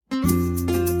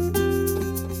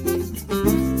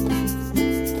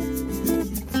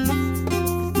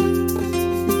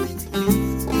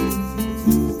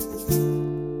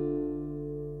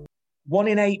1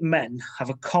 in 8 men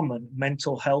have a common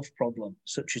mental health problem,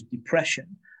 such as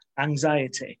depression,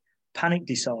 anxiety, panic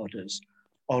disorders,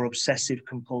 or obsessive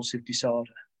compulsive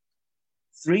disorder.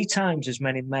 3 times as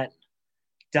many men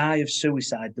die of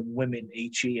suicide than women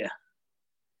each year.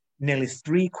 Nearly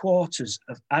 3/4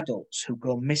 of adults who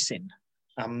go missing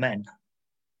are men.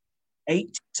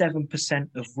 87%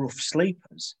 of rough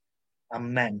sleepers are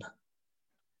men.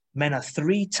 Men are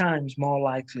 3 times more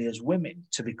likely as women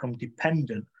to become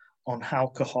dependent on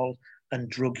alcohol and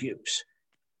drug use.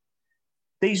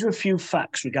 These are a few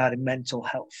facts regarding mental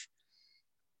health.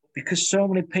 Because so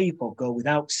many people go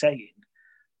without saying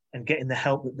and getting the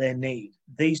help that they need,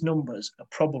 these numbers are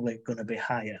probably going to be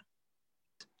higher.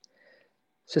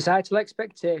 Societal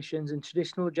expectations and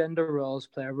traditional gender roles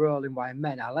play a role in why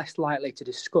men are less likely to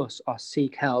discuss or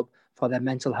seek help for their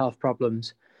mental health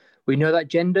problems. We know that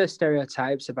gender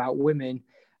stereotypes about women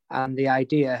and the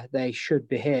idea they should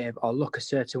behave or look a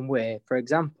certain way, for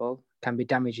example, can be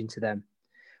damaging to them.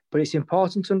 But it's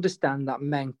important to understand that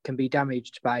men can be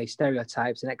damaged by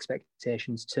stereotypes and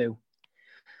expectations too.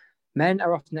 Men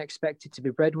are often expected to be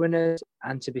breadwinners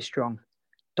and to be strong,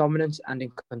 dominant and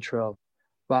in control.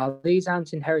 While these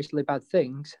aren't inherently bad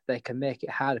things, they can make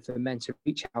it harder for men to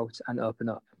reach out and open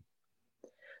up.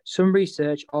 Some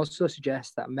research also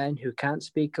suggests that men who can't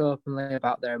speak openly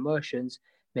about their emotions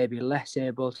may be less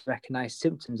able to recognise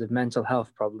symptoms of mental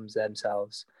health problems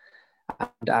themselves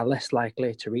and are less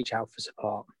likely to reach out for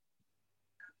support.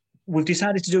 We've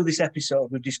decided to do this episode.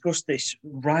 We've discussed this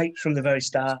right from the very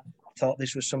start. I thought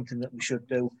this was something that we should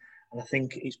do, and I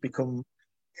think it's become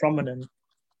prominent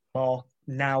more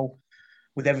now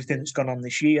with everything that's gone on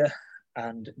this year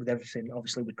and with everything,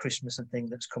 obviously, with Christmas and things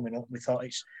that's coming up. We thought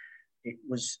it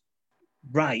was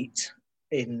right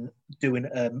in doing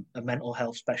a mental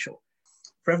health special.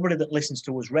 For everybody that listens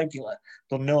to us regular,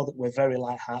 they'll know that we're very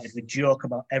lighthearted. We joke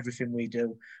about everything we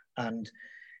do and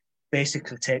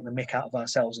basically take the mick out of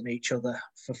ourselves and each other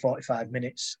for 45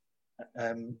 minutes,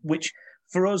 which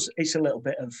for us, it's a little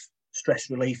bit of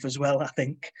stress relief as well, I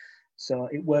think. So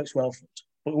it works well for us.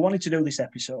 But we wanted to do this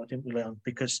episode, didn't we, Leon?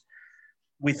 Because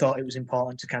we thought it was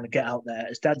important to kind of get out there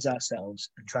as dads ourselves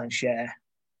and try and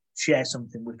share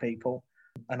something with people,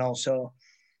 and also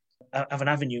have an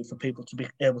avenue for people to be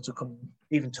able to come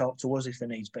even talk to us if there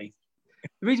needs be.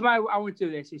 The reason why I want to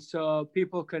do this is so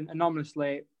people can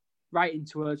anonymously write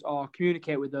into us or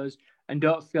communicate with us and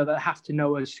don't feel that they have to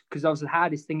know us, because obviously the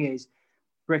hardest thing is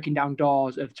breaking down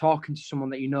doors of talking to someone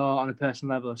that you know on a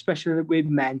personal level, especially with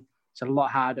men. It's a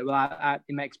lot harder. Well,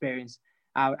 in my experience,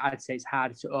 I'd say it's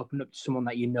harder to open up to someone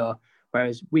that you know,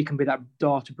 whereas we can be that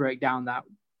door to break down that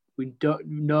we don't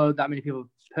know that many people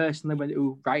personally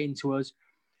who write into us.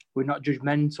 We're not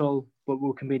judgmental, but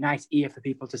we can be a nice ear for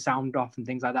people to sound off and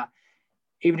things like that.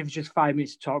 Even if it's just 5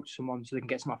 minutes to talk to someone so they can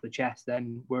get something off the chest,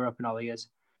 then we're open all ears.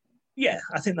 Yeah,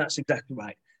 I think that's exactly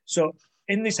right. So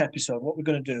in this episode, what we're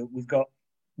going to do, we've got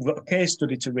a case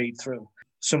study to read through.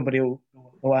 Somebody who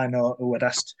I know who had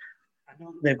asked, I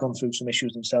know they've gone through some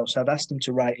issues themselves, so I'd asked them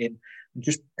to write in and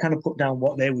just kind of put down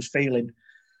what they was feeling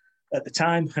at the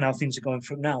time and how things are going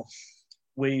through now.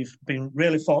 We've been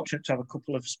really fortunate to have a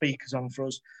couple of speakers on for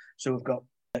us. So we've got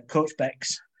Coach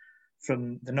Bex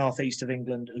from the northeast of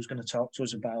England who's going to talk to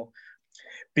us about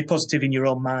be positive in your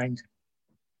own mind.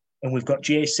 And we've got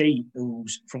JC,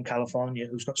 who's from California,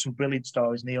 who's got some brilliant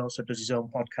stories, and he also does his own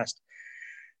podcast.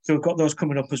 So we've got those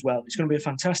coming up as well. It's going to be a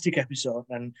fantastic episode.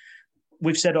 And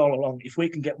we've said all along, if we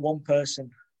can get one person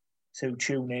to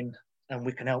tune in and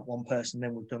we can help one person,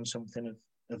 then we've done something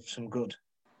of some good.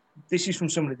 This is from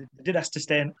somebody that did ask to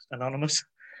stay anonymous.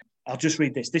 I'll just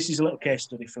read this. This is a little case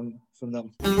study from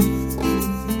them.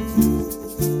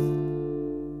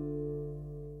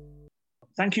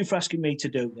 Thank you for asking me to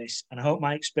do this, and I hope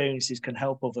my experiences can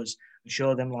help others and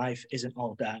show them life isn't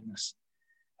all darkness.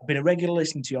 I've been a regular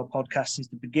listener to your podcast since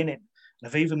the beginning, and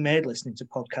I've even made listening to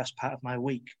podcasts part of my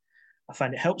week. I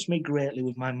find it helps me greatly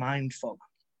with my mind fog.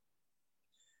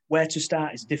 Where to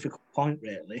start is a difficult point,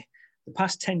 really. The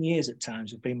past 10 years at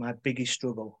times have been my biggest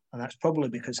struggle, and that's probably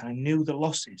because I knew the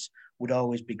losses would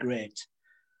always be great.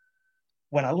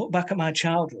 When I look back at my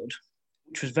childhood,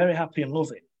 which was very happy and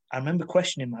loving, I remember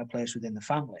questioning my place within the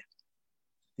family.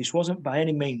 This wasn't by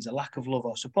any means a lack of love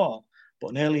or support,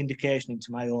 but an early indication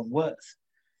into my own worth.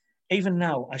 Even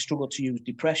now, I struggle to use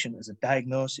depression as a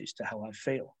diagnosis to how I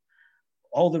feel.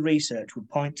 All the research would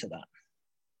point to that.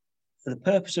 For the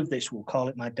purpose of this, we'll call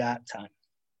it my dark time.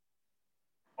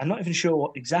 I'm not even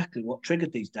sure exactly what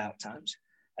triggered these dark times.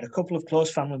 I had a couple of close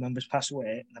family members pass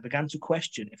away, and I began to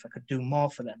question if I could do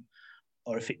more for them,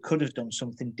 or if it could have done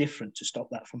something different to stop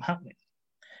that from happening.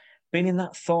 Being in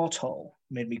that thought hole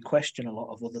made me question a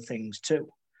lot of other things too.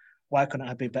 Why couldn't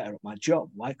I be better at my job?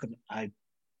 Why couldn't I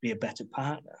be a better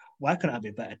partner? Why couldn't I be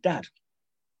a better dad?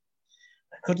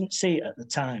 I couldn't see it at the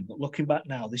time, but looking back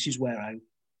now, this is where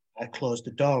I closed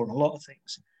the door on a lot of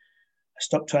things. I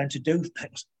stopped trying to do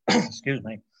things. Excuse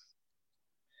me.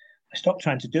 I stopped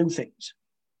trying to do things.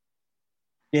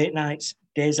 Date nights,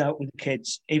 days out with the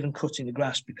kids, even cutting the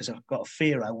grass because I've got a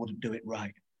fear I wouldn't do it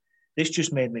right. This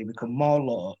just made me become more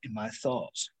low in my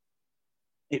thoughts.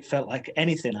 It felt like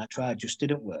anything I tried just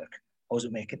didn't work. I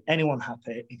wasn't making anyone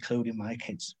happy, including my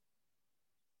kids.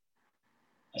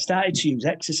 I started to use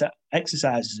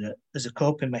exercise as a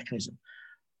coping mechanism,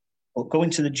 but going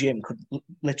to the gym could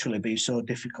literally be so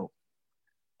difficult.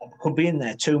 I could be in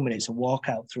there 2 minutes and walk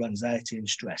out through anxiety and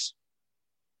stress.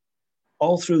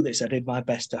 All through this, I did my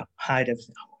best to hide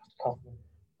everything.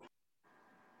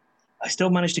 I still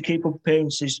managed to keep up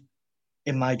appearances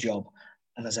in my job,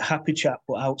 and as a happy chap,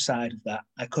 but outside of that,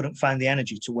 I couldn't find the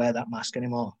energy to wear that mask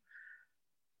anymore.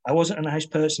 I wasn't a nice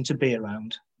person to be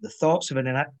around. The thoughts of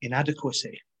an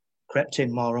inadequacy crept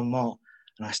in more and more,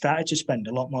 and I started to spend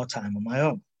a lot more time on my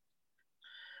own.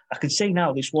 I can see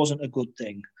now this wasn't a good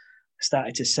thing. I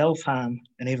started to self-harm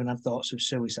and even had thoughts of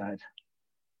suicide.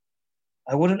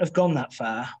 I wouldn't have gone that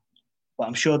far, but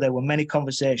I'm sure there were many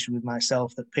conversations with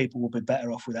myself that people would be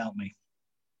better off without me.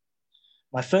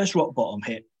 My first rock bottom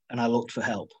hit and I looked for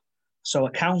help. Saw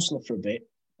a counsellor for a bit,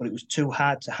 but it was too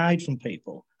hard to hide from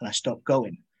people and I stopped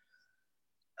going.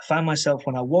 I found myself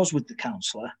when I was with the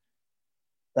counsellor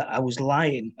that I was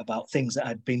lying about things that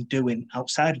I'd been doing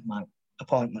outside of my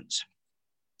appointments.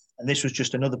 And this was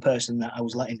just another person that I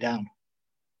was letting down.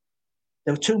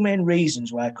 There were two main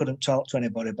reasons why I couldn't talk to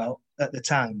anybody about at the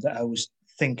time that I was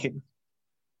thinking,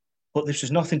 but this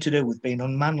was nothing to do with being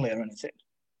unmanly or anything.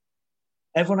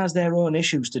 Everyone has their own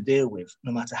issues to deal with,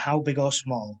 no matter how big or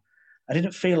small. I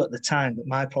didn't feel at the time that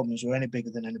my problems were any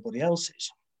bigger than anybody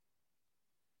else's.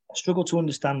 I struggled to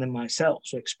understand them myself,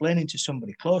 so explaining to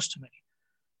somebody close to me,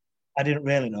 I didn't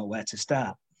really know where to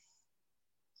start.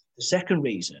 The second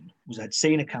reason was I'd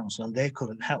seen a counsellor and they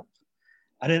couldn't help.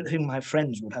 I didn't think my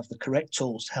friends would have the correct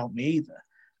tools to help me either.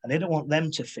 I didn't want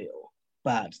them to feel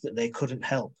bad that they couldn't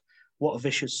help. What a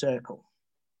vicious circle.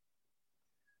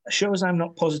 As sure as I'm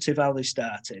not positive how they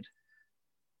started,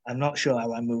 I'm not sure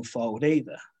how I move forward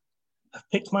either. I've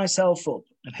picked myself up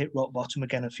and hit rock bottom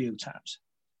again a few times.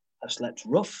 I've slept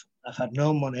rough, I've had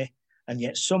no money, and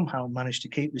yet somehow managed to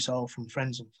keep this all from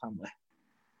friends and family.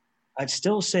 I'd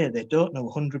still say they don't know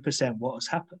 100% what has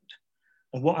happened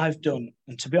and what I've done,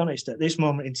 and to be honest, at this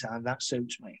moment in time, that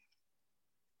suits me.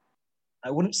 I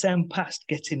wouldn't say I'm past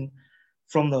getting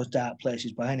from those dark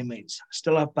places by any means. I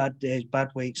still have bad days, bad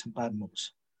weeks, and bad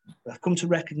months. But I've come to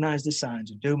recognise the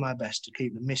signs and do my best to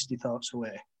keep the misty thoughts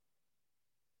away.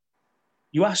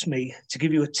 You asked me to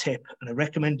give you a tip and a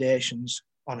recommendations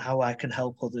on how I can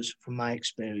help others from my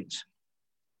experience.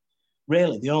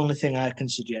 Really, the only thing I can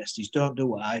suggest is don't do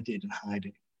what I did and hide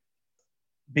it.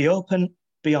 Be open,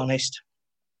 be honest,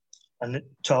 and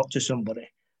talk to somebody.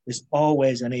 There's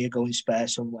always an ear going spare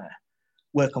somewhere.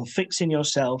 Work on fixing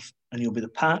yourself and you'll be the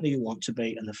partner you want to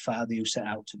be and the father you set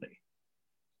out to be.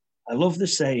 I love the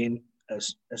saying,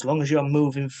 as long as you're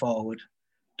moving forward,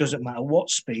 doesn't matter what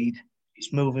speed,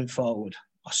 it's moving forward,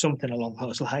 or something along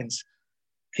those lines.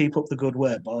 Keep up the good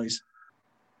work, boys.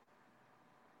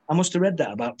 I must have read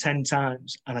that about 10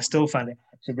 times and I still find it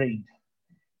hard to read.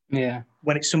 Yeah.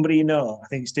 When it's somebody you know, I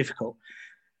think it's difficult.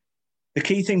 The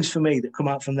key things for me that come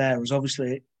out from there is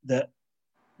obviously that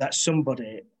that's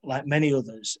somebody, like many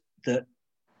others, that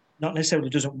not necessarily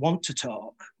doesn't want to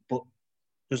talk, but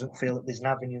doesn't feel that there's an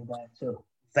avenue there to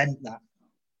vent that.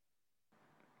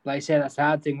 Like I say, that's the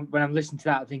hard thing. When I'm listening to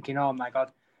that, I'm thinking, oh my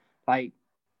God, like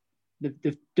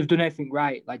they've done everything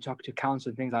right, like talking to counsel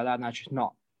and things like that, and that's just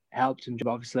not helped them. But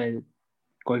obviously,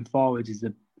 going forward is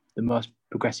the most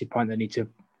progressive point they need to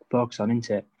focus on, isn't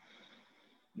it?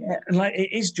 Yeah, and like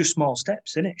it is just small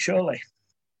steps, isn't it? Surely.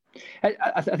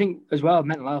 I think as well,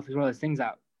 mental health as well as things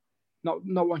that not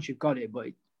once you've got it, but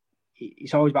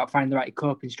it's always about finding the right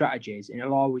coping strategies, and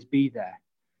it'll always be there.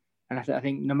 And I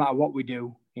think no matter what we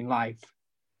do in life,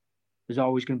 there's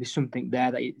always going to be something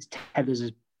there that tethers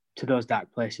us to those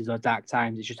dark places, those dark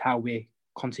times. It's just how we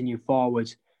continue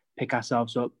forwards, pick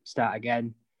ourselves up, start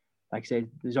again. Like I said,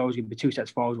 there's always going to be 2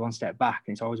 steps forward, 1 step back,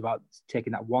 and it's always about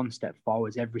taking that 1 step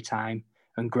forwards every time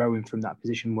and growing from that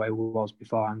position where we was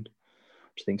beforehand,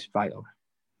 which I think is vital.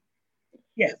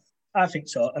 Yeah, I think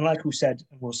so. And like we said,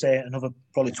 we'll say it another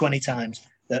probably 20 times,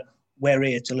 that we're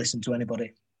here to listen to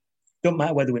anybody. Don't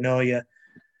matter whether we know you,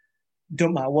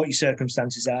 don't matter what your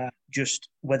circumstances are, just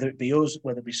whether it be us,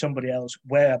 whether it be somebody else,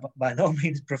 we're by no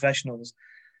means professionals,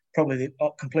 probably the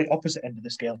complete opposite end of the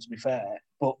scale, to be fair,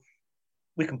 but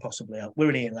we can possibly help. We're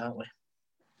in here, aren't we?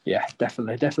 Yeah,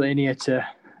 definitely in here to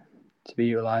be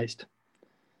utilised.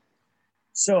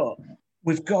 So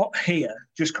we've got here,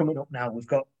 just coming up now, we've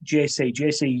got JC.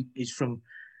 JC is from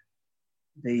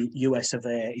the US of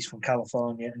A. He's from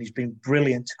California, and he's been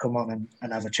brilliant to come on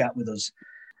and have a chat with us.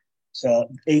 So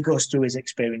he goes through his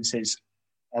experiences.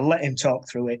 I'll let him talk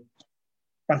through it.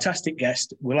 Fantastic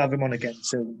guest. We'll have him on again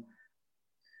soon.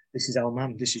 This is our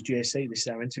man. This is JC. This is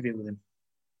our interview with him.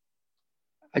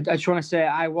 I just want to say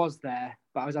I was there,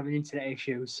 but I was having internet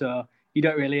issues, so you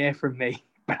don't really hear from me.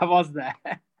 But I was there.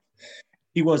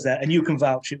 He was there, and you can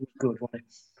vouch it was good, wasn't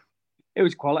it? It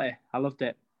was quality. I loved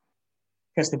it.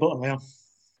 Press the button, Leon.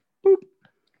 Boop.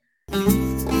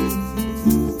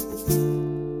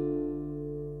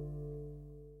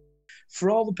 For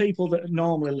all the people that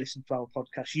normally listen to our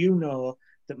podcast, you know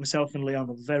that myself and Leon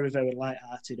are very, very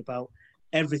light-hearted about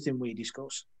everything we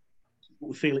discuss.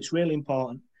 We feel it's really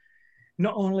important,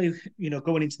 not only,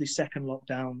 going into this second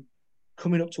lockdown,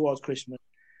 coming up towards Christmas,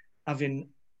 having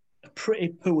a pretty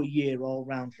poor year all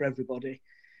round for everybody.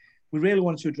 We really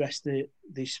want to address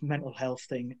this mental health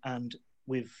thing, and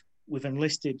we've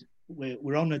enlisted.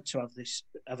 We're honoured to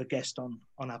have a guest on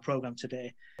our programme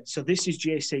today. So this is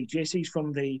JC. JC's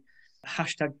from the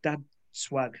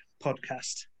 #DadSwag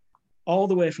podcast, all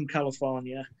the way from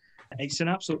California. It's an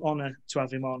absolute honour to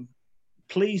have him on.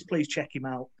 Please check him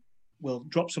out. We'll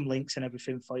drop some links and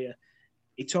everything for you.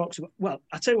 He talks about, well,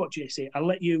 I'll tell you what, JC, I'll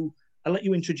let you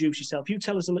introduce yourself. You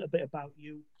tell us a little bit about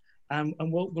you, and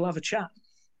we'll have a chat.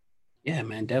 Yeah,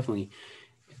 man, definitely.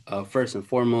 First and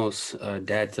foremost,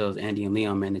 Dad tells Andy and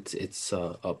Leon, man, it's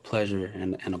a pleasure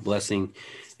and a blessing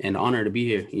and honor to be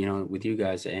here, with you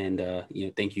guys. And,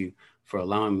 thank you for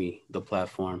allowing me the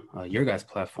platform, your guys'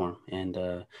 platform. And,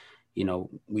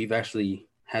 we've actually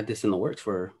had this in the works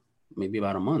for maybe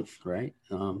about a month, right?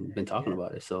 Been talking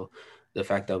about it. So the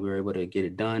fact that we were able to get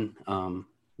it done,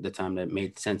 the time that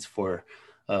made sense for,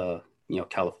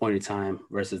 California time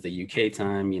versus the UK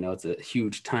time, it's a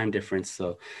huge time difference.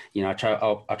 So,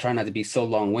 I'll try not to be so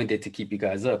long-winded to keep you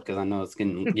guys up, because I know it's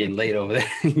getting late over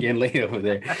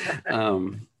there,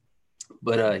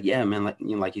 yeah, man,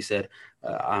 like you said,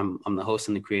 I'm the host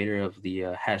and the creator of the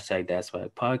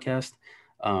 #DadSwag podcast.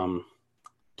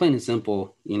 Plain and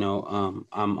simple,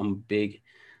 I'm big.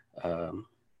 I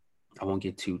won't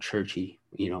get too churchy,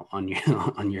 on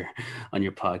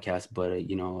your podcast, but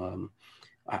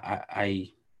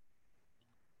I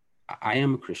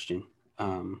am a Christian.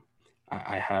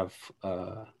 I have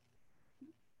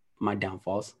my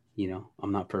downfalls.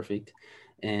 I'm not perfect,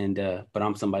 and but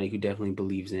I'm somebody who definitely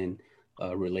believes in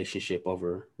relationship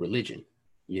over religion.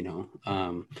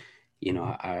 I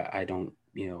don't.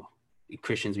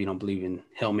 Christians, we don't believe in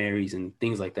Hail Marys and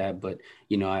things like that, but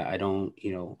I don't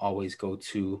always go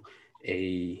to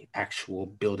a actual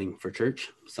building for church.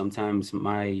 Sometimes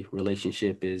my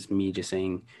relationship is me just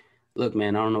saying, look,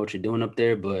 man, I don't know what you're doing up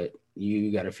there, but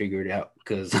you got to figure it out,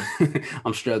 because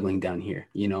I'm struggling down here,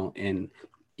 and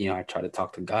I try to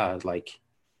talk to God like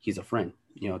he's a friend,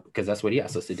 because that's what he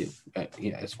asks us to do,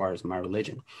 as far as my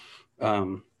religion.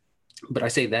 But I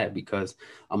say that because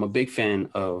I'm a big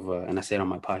fan of, and I say it on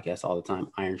my podcast all the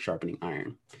time, iron sharpening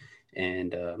iron.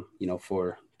 And,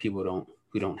 for people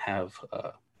who don't have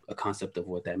a concept of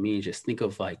what that means, just think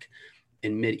of like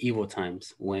in medieval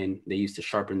times when they used to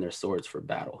sharpen their swords for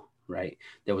battle, right?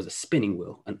 There was a spinning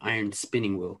wheel, an iron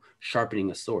spinning wheel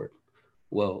sharpening a sword.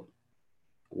 Well,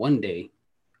 one day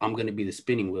I'm going to be the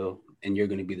spinning wheel and you're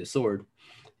going to be the sword.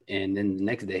 And then the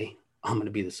next day I'm going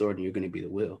to be the sword and you're going to be the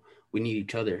wheel. We need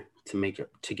each other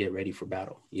to get ready for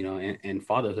battle, and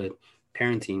fatherhood,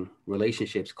 parenting,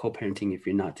 relationships, co-parenting, if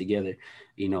you're not together,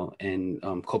 and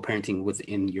co-parenting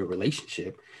within your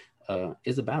relationship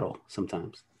is a battle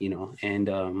sometimes,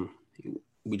 and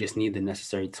we just need the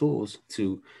necessary tools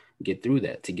to get through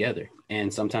that together.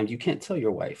 And sometimes you can't tell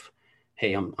your wife,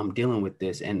 hey, I'm dealing with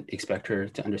this, and expect her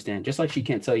to understand, just like she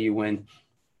can't tell you when,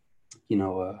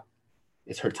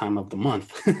 it's her time of the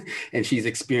month and she's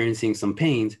experiencing some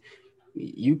pains.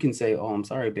 You can say, oh, I'm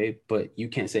sorry, babe, but you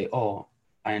can't say, oh,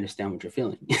 I understand what you're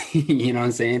feeling. You know what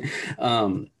I'm saying?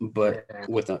 But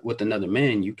with another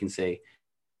man, you can say,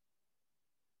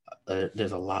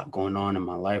 there's a lot going on in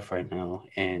my life right now,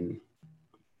 and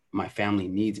my family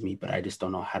needs me, but I just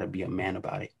don't know how to be a man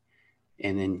about it.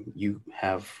 And then you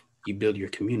build your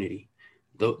community.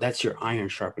 That's your iron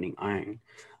sharpening iron.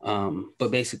 But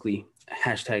basically,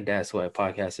 #DadSwag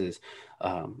podcast is,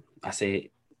 I say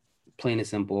it plain and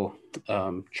simple,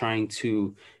 trying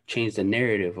to change the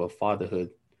narrative of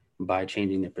fatherhood by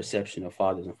changing the perception of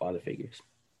fathers and father figures.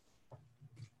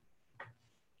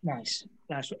 Nice.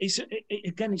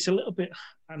 Again, it's a little bit,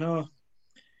 I know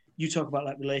you talk about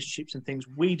like relationships and things.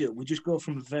 We just go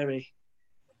from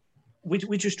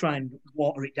we just try and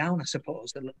water it down, I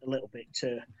suppose, a little bit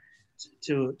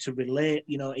to relate.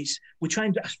 You know, I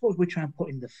suppose we try and put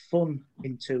in the fun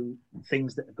into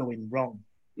things that are going wrong.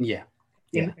 Yeah.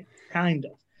 Kind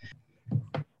of.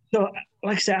 So,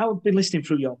 like I said, I've been listening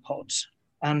through your pods,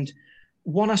 and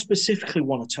one I specifically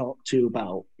want to talk to you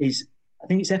about is, I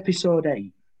think it's episode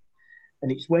 8,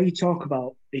 and it's where you talk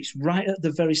about, it's right at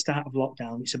the very start of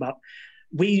lockdown. It's about,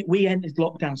 we entered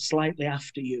lockdown slightly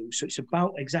after you, so it's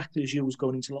about exactly as you was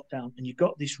going into lockdown, and you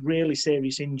got this really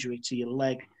serious injury to your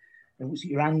leg, and it was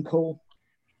your ankle,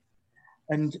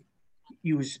 and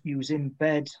you was in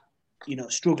bed, you know,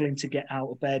 struggling to get out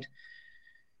of bed.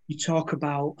 You talk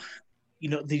about, you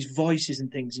know, these voices and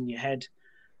things in your head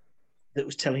that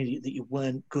was telling you that you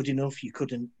weren't good enough, you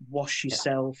couldn't wash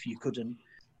yourself, you couldn't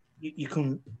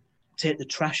take the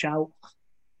trash out,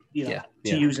 you know,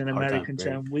 to use an American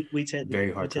term. We take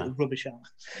the rubbish out.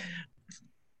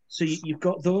 So you've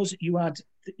got those. You had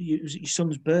your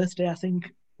son's birthday, I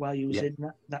think, while you was in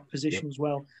that position as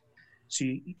well. So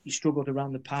you struggled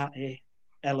around the party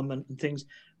element and things.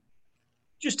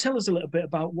 Just tell us a little bit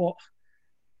about what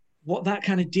that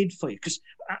kind of did for you, because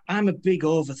I'm a big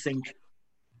overthinker,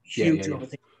 huge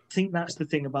overthinker. I think that's the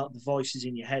thing about the voices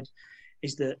in your head,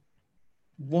 is that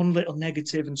one little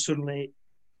negative and suddenly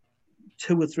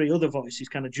 2 or 3 other voices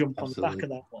kind of jump on the back of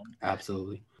that one.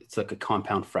 Absolutely. It's like a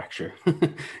compound fracture,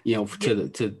 you know,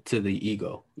 to the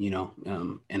ego, you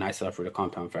know, and I suffered a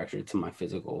compound fracture to my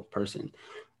physical person.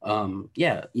 You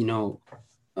know,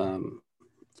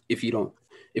 if you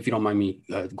don't mind me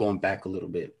going back a little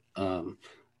bit,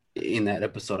 in that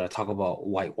episode, I talk about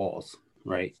white walls,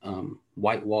 right?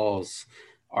 White walls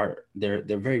they're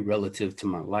very relative to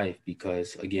my life,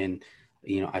 because again,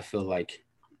 you know, I feel like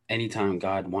anytime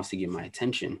God wants to get my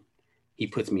attention, he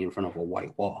puts me in front of a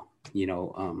white wall, you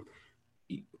know,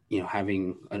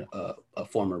 having a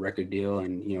former record deal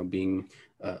and, you know, being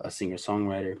a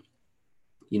singer-songwriter,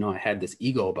 you know, I had this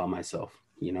ego about myself,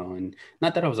 you know, and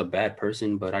not that I was a bad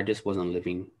person, but I just wasn't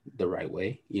living the right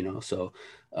way, you know? So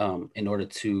in order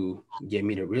to get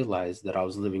me to realize that I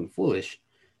was living foolish,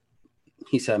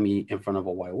 he sat me in front of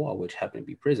a white wall, which happened to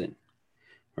be prison,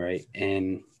 right?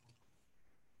 And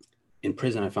in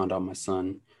prison, I found out my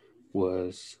son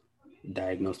was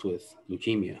diagnosed with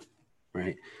leukemia,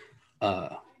 right?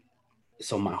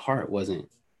 So my heart wasn't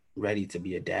ready to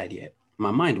be a dad yet.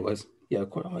 My mind was, of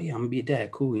course, I'm gonna be a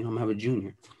dad, cool, you know, I'm gonna have a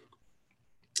junior.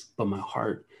 But my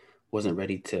heart wasn't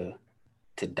ready to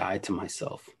die to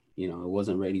myself. You know, it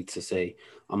wasn't ready to say,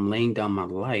 I'm laying down my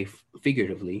life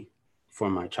figuratively for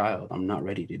my child. I'm not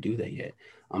ready to do that yet.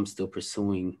 I'm still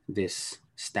pursuing this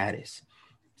status.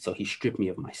 So he stripped me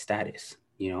of my status.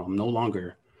 You know, I'm no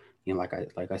longer, you know,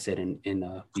 like I said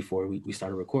in before we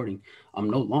started recording, I'm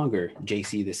no longer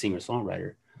JC, the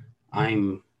singer-songwriter.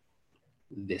 I'm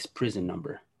this prison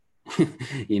number.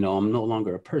 You know, I'm no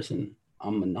longer a person.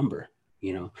 I'm a number,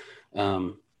 you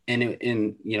know.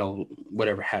 And you know,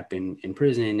 whatever happened in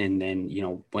prison, and then, you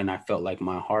know, when I felt like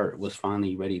my heart was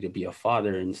finally ready to be a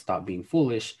father and stop being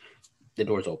foolish, the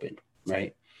doors opened,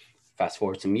 right? Fast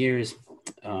forward some years,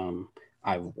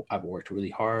 I've worked really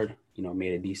hard, you know,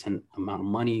 made a decent amount of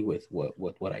money with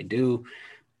what I do,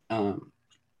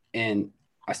 and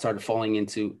I started falling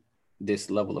into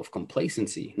this level of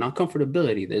complacency, not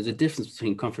comfortability. There's a difference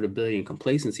between comfortability and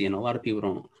complacency, and a lot of people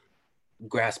don't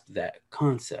grasp that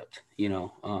concept, you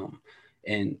know,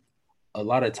 and a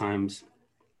lot of times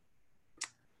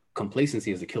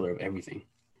complacency is a killer of everything.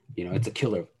 You know, it's a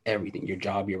killer of everything, your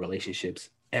job, your relationships,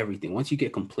 everything. Once you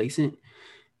get complacent,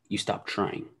 you stop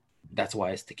trying. That's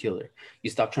why it's the killer. You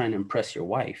stop trying to impress your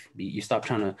wife. You stop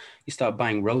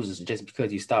buying roses just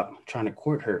because you stop trying to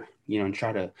court her, you know, and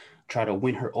try to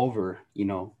win her over, you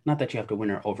know, not that you have to win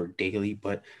her over daily,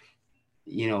 but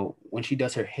you know, when she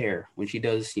does her hair, when she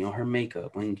does, you know, her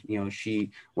makeup, when, you know,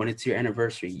 when it's your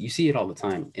anniversary, you see it all the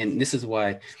time. And this is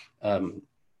why,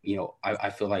 you know,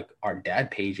 I feel like our dad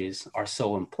pages are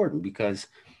so important, because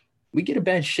we get a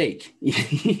bad shake,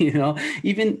 you know,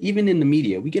 even in the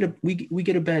media, we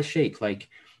get a bad shake. Like,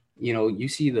 you know, you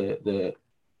see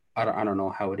I don't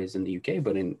know how it is in the UK,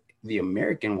 but in the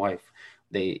American wife,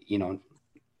 they, you know,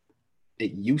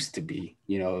 it used to be,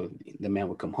 you know, the man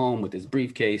would come home with his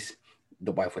briefcase,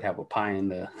 the wife would have a pie in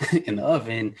the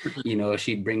oven, you know,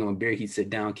 she'd bring him a beer, he'd sit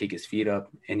down, kick his feet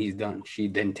up, and he's done.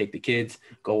 She'd then take the kids,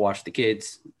 go wash the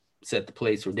kids, set the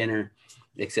plates for dinner,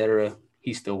 etc.,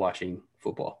 he's still watching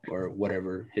football or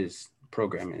whatever his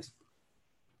program is.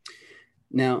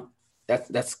 Now,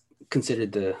 that's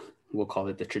considered we'll call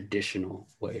it the traditional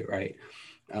way, right?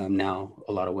 Now,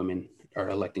 a lot of women are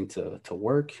electing to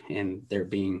work, and they're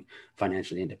being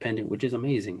financially independent, which is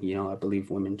amazing. I believe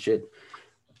women should.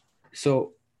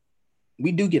 So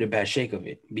we do get a bad shake of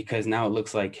it, because now it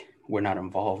looks like we're not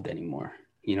involved anymore,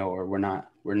 or we're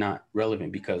not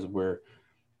relevant because we're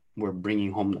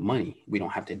bringing home the money. We don't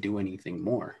have to do anything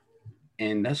more.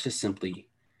 And that's just simply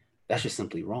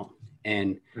wrong.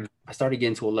 And I started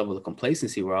getting to a level of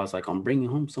complacency where I was like, I'm bringing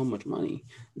home so much money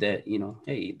that,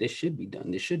 hey, this should be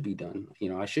done. This should be done.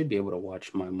 I should be able to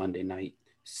watch my Monday night,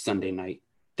 Sunday night,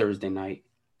 Thursday night,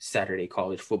 Saturday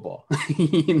college football.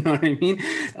 You know what I mean?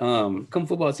 Come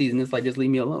football season, it's like, just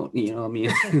leave me alone. You know what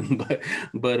I mean?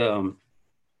 but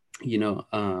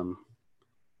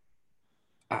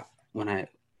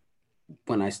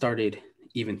when I started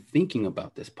even thinking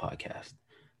about this podcast,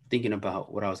 thinking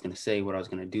about what I was going to say, what I was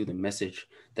going to do, the message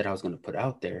that I was going to put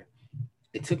out there,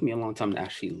 it took me a long time to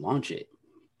actually launch it,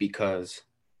 because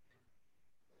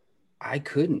I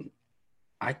couldn't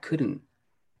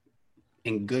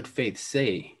in good faith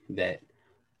say that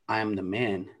I am the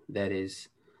man that is,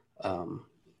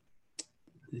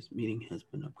 this meeting has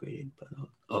been upgraded, but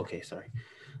okay, sorry.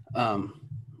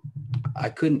 I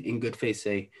couldn't in good faith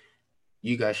say,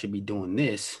 you guys should be doing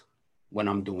this when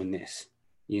I'm doing this,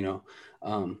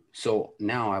 so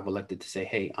now I've elected to say,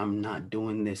 hey, I'm not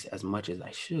doing this as much as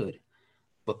I should,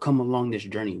 but come along this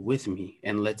journey with me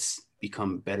and let's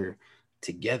become better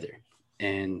together.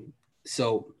 And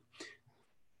so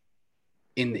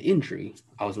in the injury,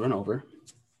 I was run over.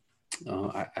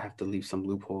 I have to leave some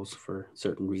loopholes for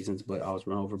certain reasons, but I was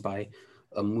run over by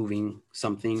a moving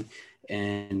something,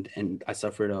 and I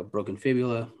suffered a broken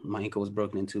fibula. My ankle was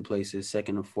broken in 2 places,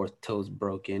 second and fourth toes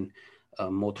broken,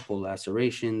 multiple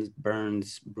lacerations,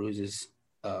 burns, bruises,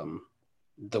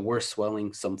 the worst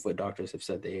swelling some foot doctors have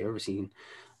said they've ever seen.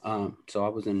 So I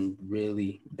was in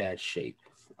really bad shape.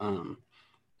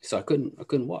 So I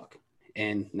couldn't walk,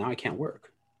 and now I can't work.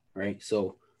 Right.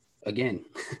 So again,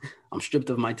 I'm stripped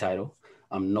of my title.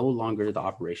 I'm no longer the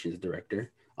operations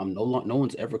director. No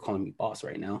one's ever calling me boss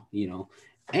right now,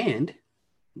 and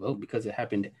well, because it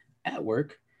happened at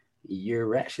work, your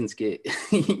rations get,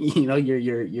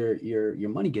 your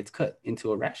money gets cut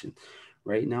into a ration.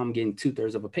 Right now I'm getting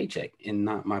 2/3 of a paycheck and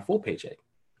not my full paycheck.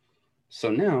 So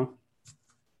now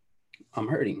I'm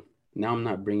hurting. Now I'm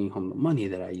not bringing home the money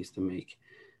that I used to make.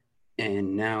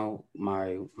 And now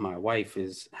my wife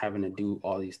is having to do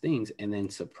all these things, and then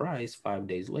surprise, 5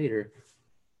 days later,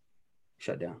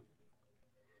 shut down.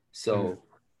 So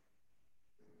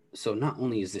not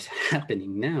only is this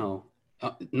happening now,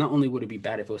 not only would it be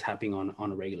bad if it was happening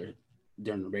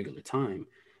during a regular time,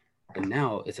 but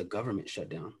now it's a government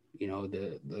shutdown.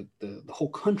 The whole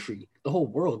country, the whole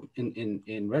world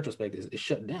in retrospect is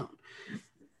shut down.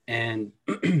 And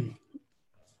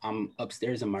I'm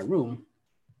upstairs in my room,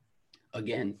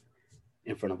 again,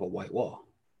 in front of a white wall,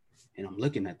 and I'm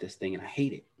looking at this thing and I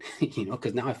hate it,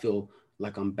 because now I feel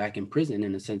like I'm back in prison,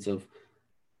 in a sense of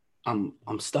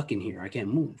I'm stuck in here. I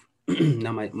can't move.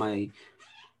 Now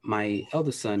my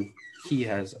eldest son, he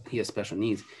has special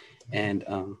needs, and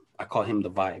I call him the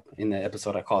vibe. In the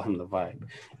episode, I call him the vibe.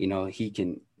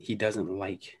 He doesn't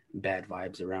like bad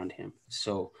vibes around him.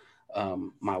 So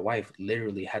my wife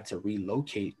literally had to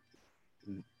relocate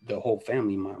the whole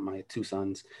family, my 2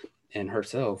 sons and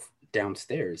herself,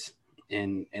 downstairs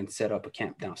and set up a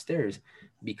camp downstairs,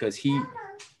 because he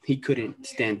couldn't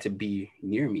stand to be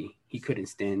near me. He couldn't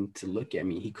stand to look at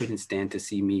me. He couldn't stand to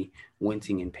see me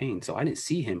wincing in pain. So I didn't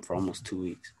see him for almost 2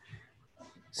 weeks.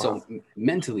 So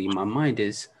mentally, my mind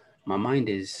is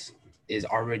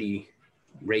already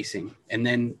racing. And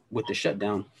then with the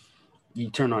shutdown, you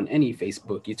turn on any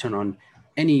Facebook, you turn on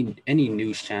any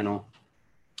news channel,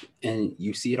 and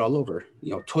you see it all over.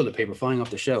 Toilet paper flying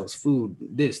off the shelves, food,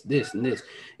 this, and this.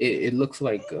 It looks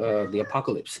like the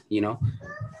apocalypse,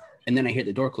 And then I hear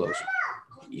the door close,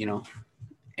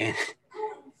 and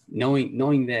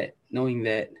knowing that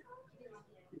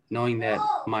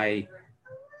my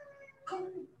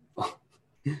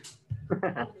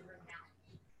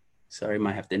sorry,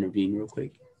 might have to intervene real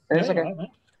quick. It's okay.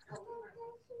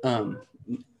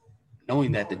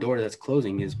 Knowing that the door that's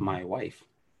closing is my wife.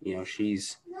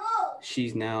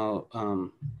 She's now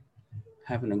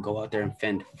having to go out there and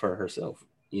fend for herself.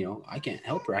 I can't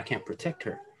help her. I can't protect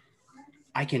her.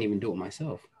 I can't even do it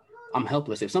myself. I'm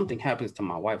helpless. If something happens to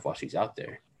my wife while she's out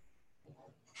there,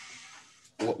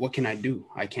 what can I do?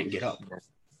 I can't get up.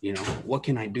 What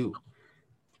can I do?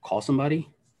 Call somebody?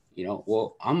 You know,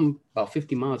 well, I'm about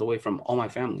 50 miles away from all my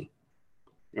family,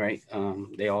 right?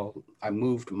 I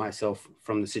moved myself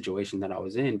from the situation that I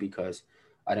was in because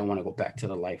I didn't want to go back to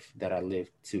the life that I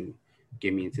lived to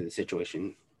get me into the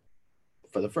situation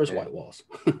for the first white walls.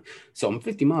 So I'm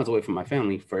 50 miles away from my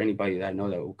family. For anybody that I know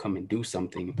that will come and do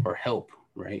something or help,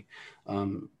 right?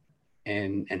 And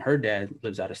her dad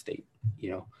lives out of state,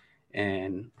 you know,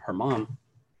 and her mom,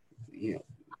 you know,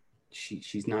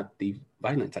 she's not the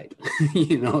violent type.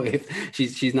 You know, if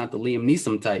she's not the Liam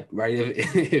Neeson type, right?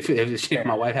 If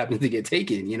my wife happens to get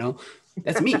taken, you know,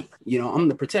 that's me. You know, I'm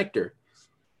the protector.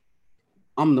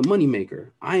 I'm the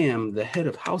moneymaker. I am the head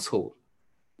of household,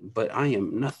 but I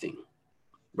am nothing.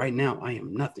 Right now, I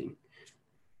am nothing.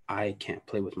 I can't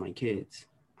play with my kids.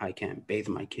 I can't bathe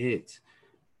my kids.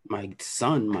 My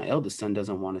son, my eldest son,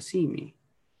 doesn't want to see me.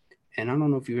 And I don't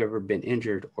know if you've ever been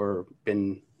injured or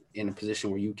been in a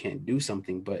position where you can't do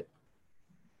something, but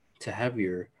to have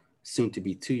your soon to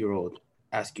be 2-year-old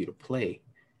ask you to play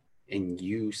and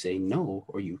you say no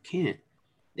or you can't,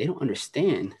 they don't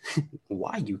understand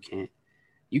why you can't.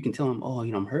 You can tell them, oh,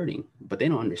 you know, I'm hurting, but they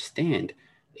don't understand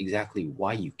exactly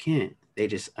why you can't. They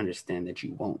just understand that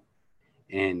you won't.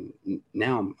 And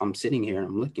now I'm sitting here and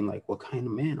I'm looking like, what kind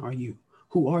of man are you?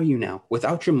 Who are you now?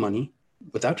 Without your money,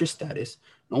 without your status,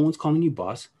 no one's calling you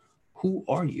boss. Who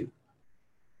are you?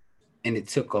 And it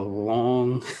took a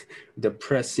long,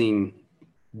 depressing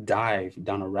dive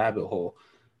down a rabbit hole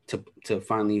to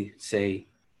finally say,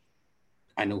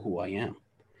 I know who I am.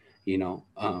 You know,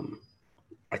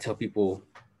 I tell people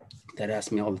that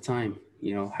ask me all the time,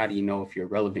 you know, how do you know if you're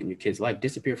relevant in your kid's life?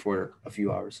 Disappear for a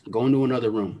few hours, go into another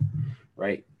room,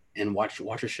 right? And watch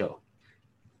a show.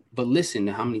 But listen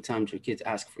to how many times your kids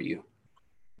ask for you.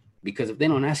 Because if they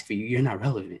don't ask for you, you're not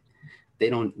relevant.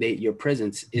 Your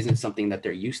presence isn't something that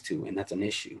they're used to, and that's an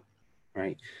issue,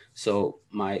 right? So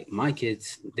my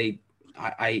kids,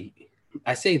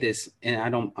 I say this, and I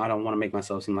don't want to make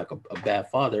myself seem like a bad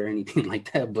father or anything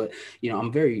like that, but you know,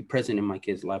 I'm very present in my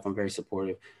kids' life. I'm very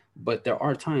supportive, but there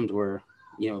are times where,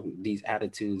 you know, these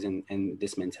attitudes and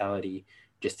this mentality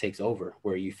just takes over,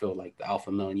 where you feel like the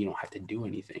alpha male and you don't have to do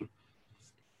anything.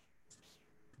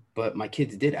 But my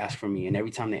kids did ask for me, and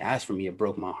every time they asked for me, it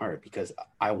broke my heart because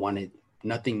I wanted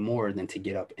nothing more than to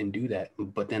get up and do that.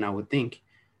 But then I would think,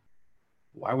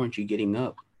 why weren't you getting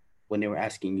up when they were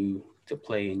asking you to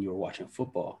play and you were watching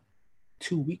football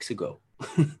 2 weeks ago?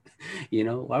 You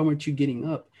know, why weren't you getting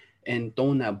up and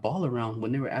throwing that ball around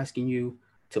when they were asking you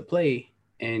to play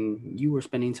and you were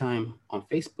spending time on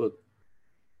Facebook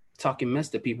talking mess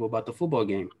to people about the football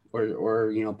game,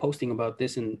 or you know, posting about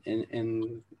this and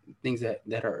things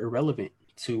that are irrelevant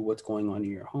to what's going on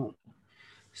in your home.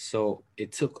 So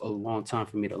it took a long time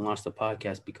for me to launch the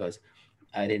podcast because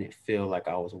I didn't feel like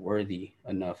I was worthy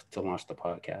enough to launch the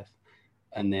podcast.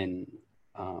 And then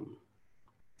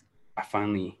I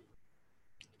finally,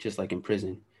 just like in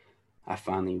prison, I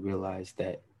finally realized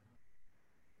that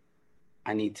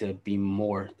I need to be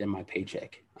more than my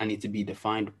paycheck. I need to be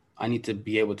defined. I need to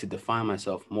be able to define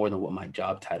myself more than what my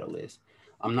job title is.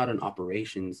 I'm not an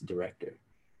operations director.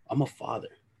 I'm a father.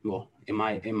 Well, in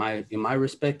my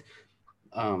respect,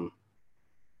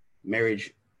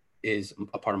 marriage is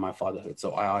a part of my fatherhood.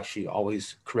 So I actually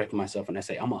always correct myself and I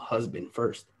say I'm a husband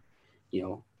first, you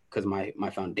know, because my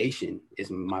foundation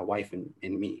is my wife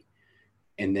and me.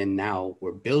 And then now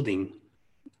we're building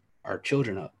our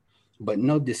children up. But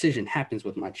no decision happens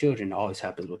with my children. It always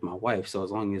happens with my wife. So as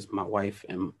long as my wife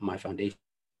and my foundation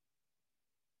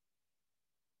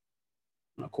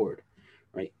accord,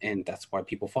 right? And that's why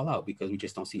people fall out, because we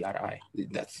just don't see eye to eye.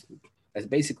 That's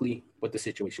basically what the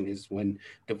situation is when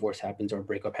divorce happens or a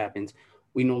breakup happens.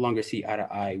 We no longer see eye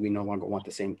to eye. We no longer want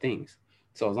the same things.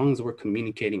 So as long as we're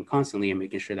communicating constantly and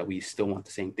making sure that we still want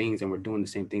the same things and we're doing the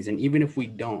same things, and even if we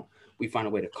don't, we find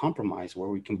a way to compromise where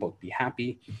we can both be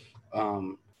happy.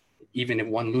 Even if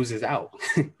one loses out,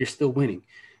 you're still winning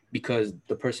because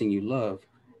the person you love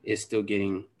is still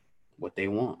getting what they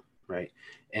want, right?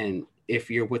 And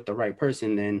if you're with the right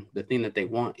person, then the thing that they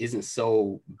want isn't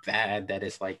so bad that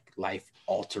it's like life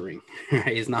altering,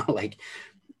 right? It's not like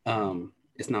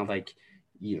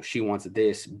you know, she wants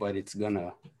this, but it's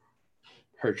gonna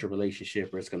hurt your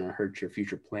relationship or it's gonna hurt your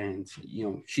future plans. You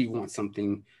know, she wants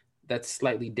something that's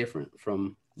slightly different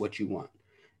from what you want.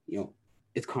 You know,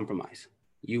 it's compromise.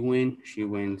 You win, she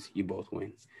wins, you both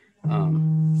win.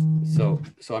 So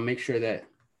I make sure that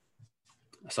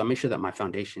my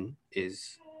foundation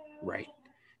is right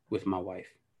with my wife,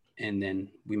 and then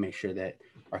we make sure that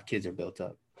our kids are built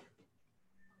up.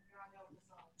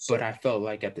 But I felt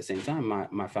like at the same time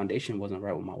my foundation wasn't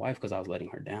right with my wife because I was letting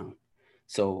her down.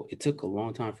 So it took a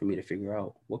long time for me to figure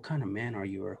out, what kind of man are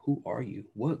you, or who are you?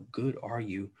 What good are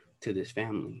you to this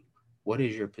family? What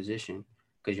is your position?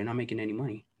 Because you're not making any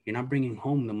money. You're not bringing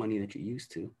home the money that you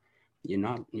used to. You're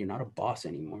not a boss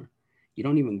anymore. You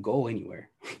don't even go anywhere.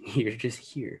 You're just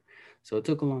here. So it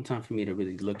took a long time for me to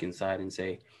really look inside and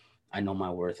say, I know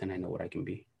my worth and I know what I can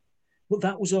be. But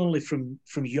that was only from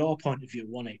your point of view,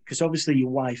 wasn't it? Because obviously your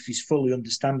wife is fully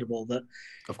understandable that,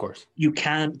 of course, you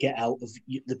can't get out of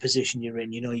the position you're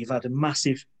in. You know, you've had a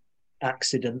massive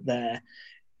accident there,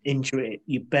 injury,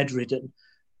 you're bedridden.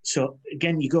 So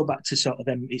again, you go back to sort of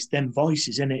them, it's them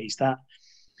voices, isn't it? It's that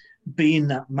being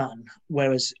that man,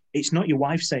 whereas it's not your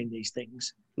wife saying these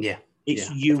things. Yeah. It's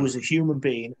you definitely. As a human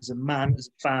being, as a man, as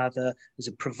a father, as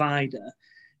a provider.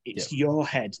 It's your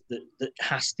head that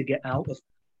has to get out of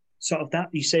sort of that.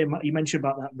 You mentioned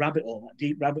about that rabbit hole, that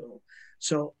deep rabbit hole.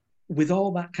 So with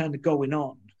all that kind of going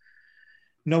on,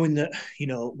 knowing that, you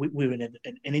know, we're in an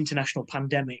international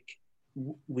pandemic,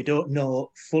 we don't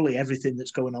know fully everything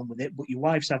that's going on with it, but your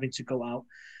wife's having to go out,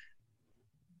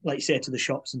 like you say, to the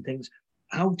shops and things.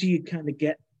 How do you kind of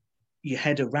get your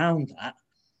head around that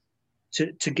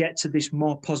to get to this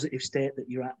more positive state that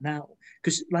you're at now?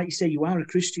 Because like you say, you are a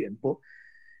Christian, but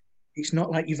it's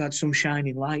not like you've had some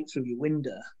shining light through your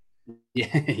window.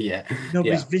 Yeah.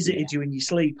 Nobody's visited you in your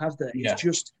sleep, have they? It's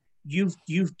just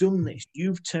you've done this,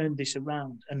 you've turned this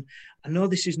around. And I know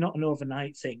this is not an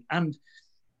overnight thing. And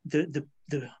the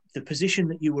position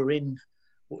that you were in,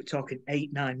 what we're talking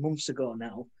 8-9 months ago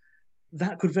now,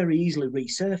 that could very easily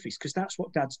resurface, because that's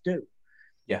what dads do.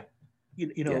 Yeah.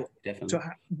 You know, definitely. So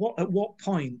at what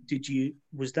point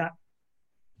was that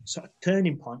sort of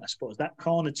turning point, I suppose, that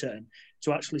corner turn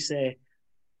to actually say,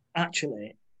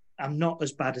 actually, I'm not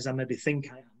as bad as I maybe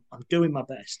think I am. I'm doing my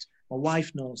best. My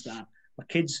wife knows that. My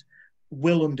kids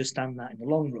will understand that in the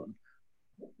long run.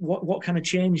 What kind of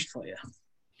changed for you?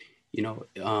 You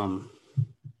know,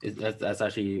 that's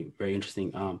actually very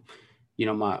interesting. You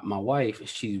know, my wife,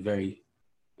 she's very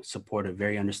supportive,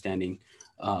 very understanding.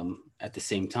 At the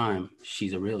same time,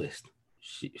 she's a realist.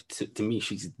 To me,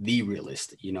 she's the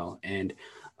realist, you know, and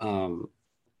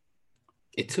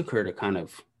it took her to kind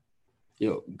of, you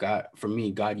know,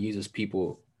 God uses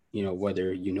people, you know,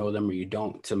 whether you know them or you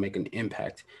don't, to make an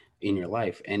impact in your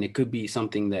life. And it could be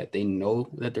something that they know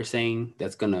that they're saying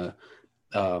that's going to,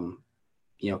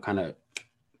 you know, kind of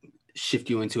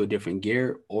shift you into a different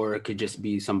gear, or it could just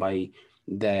be somebody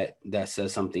that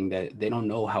says something that they don't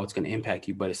know how it's going to impact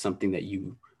you, but it's something that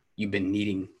you've been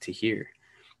needing to hear,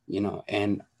 you know.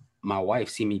 And my wife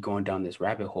see me going down this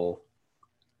rabbit hole,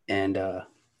 and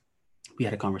we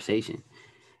had a conversation,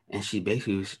 and she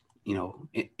basically was, you know,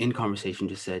 in conversation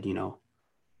just said, you know,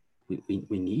 we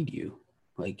need you,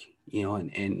 like, you know,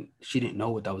 and she didn't know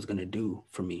what that was going to do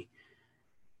for me,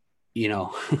 you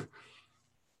know.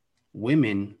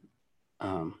 Women,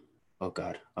 oh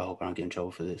God, I hope I don't get in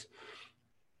trouble for this.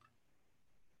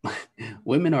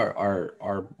 Women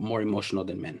are more emotional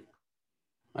than men.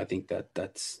 I think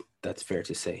that's fair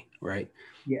to say, right?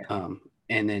 Yeah.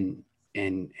 And then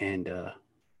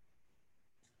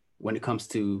when it comes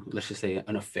to, let's just say,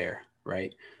 an affair,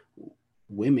 right?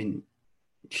 Women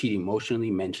cheat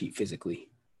emotionally, men cheat physically.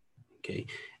 Okay.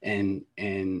 And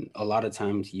a lot of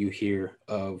times you hear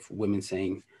of women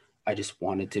saying, I just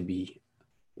wanted to be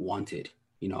wanted.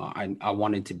 You know, I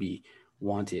wanted to be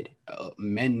wanted.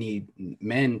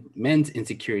 Men's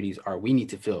insecurities are, we need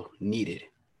to feel needed.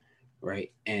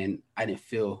 Right. And I didn't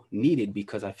feel needed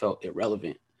because I felt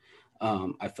irrelevant.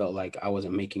 I felt like I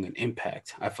wasn't making an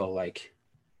impact. I felt like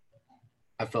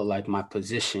my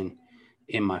position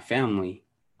in my family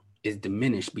is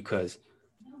diminished because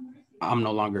I'm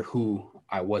no longer who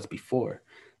I was before.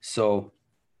 So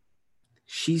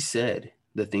she said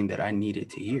the thing that I needed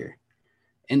to hear.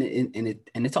 And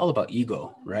it's all about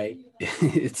ego, right?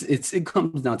 It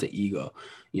comes down to ego.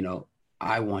 You know,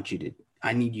 I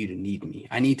need you to need me.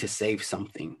 I need to save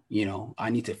something, you know, I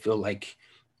need to feel like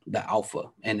the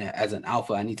alpha. And as an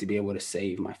alpha, I need to be able to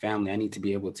save my family. I need to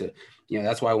be able to, you know,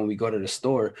 that's why when we go to the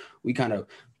store, we kind of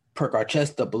perk our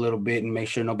chest up a little bit and make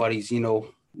sure nobody's, you know,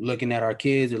 looking at our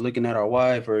kids or looking at our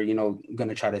wife, or, you know, going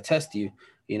to try to test you,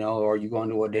 you know, or you go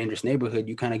into a dangerous neighborhood,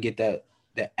 you kind of get that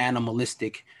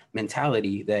animalistic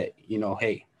mentality that, you know,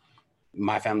 hey,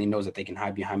 my family knows that they can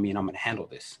hide behind me and I'm going to handle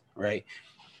this. Right.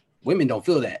 Women don't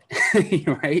feel that.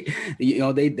 Right. You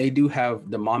know, they do have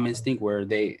the mom instinct where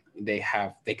they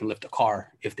can lift a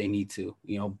car if they need to,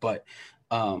 you know, but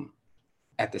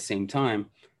at the same time,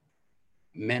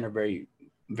 men are very,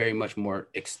 very much more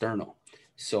external.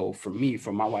 So for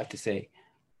my wife to say,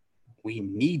 we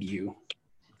need you,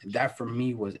 that for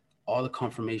me was all the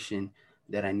confirmation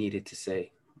that I needed to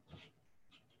say,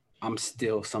 I'm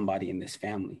still somebody in this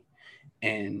family,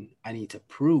 and I need to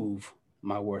prove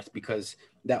my worth, because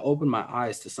that opened my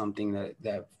eyes to something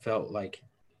that felt like,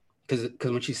 because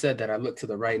when she said that, I looked to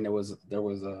the right and there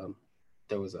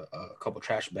was a couple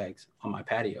trash bags on my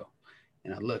patio,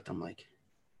 and I looked, I'm like,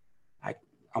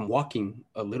 I'm walking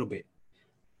a little bit,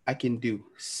 I can do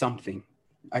something,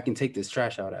 I can take this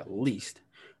trash out at least,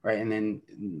 right? And then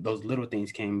those little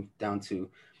things came down to,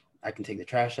 I can take the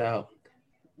trash out.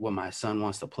 When my son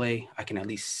wants to play, I can at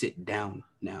least sit down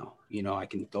now. I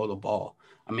can throw the ball.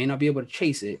 I may not be able to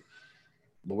chase it,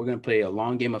 but we're going to play a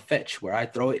long game of fetch where I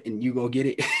throw it and you go get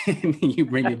it and you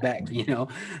bring it back,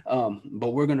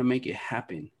 but we're going to make it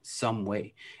happen some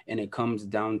way. And it comes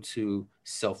down to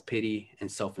self-pity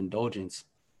and self-indulgence,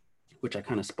 which I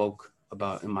kind of spoke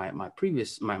about in my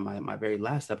previous, my very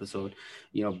last episode,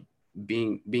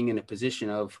 being in a position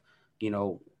of,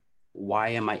 why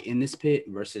am I in this pit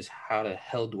versus how the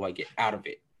hell do I get out of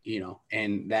it?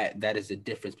 And that is the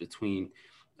difference between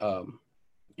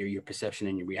your perception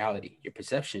and your reality. Your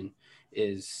perception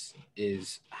is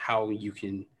how you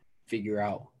can figure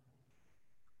out,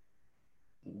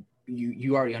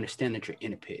 you already understand that you're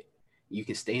in a pit. You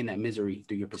can stay in that misery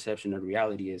through your perception. Of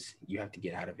reality is you have to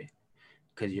get out of it,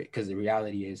 because the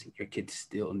reality is your kids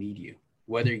still need you.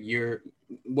 Whether you're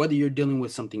dealing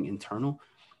with something internal,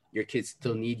 your kids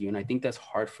still need you. And I think that's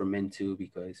hard for men too,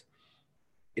 because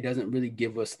it doesn't really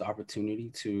give us the opportunity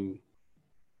to,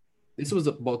 this was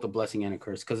both a blessing and a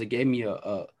curse, because it gave me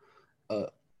an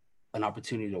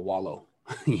opportunity to wallow,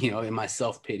 in my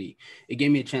self-pity. It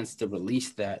gave me a chance to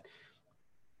release that,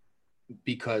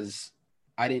 because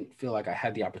I didn't feel like I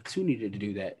had the opportunity to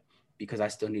do that, because I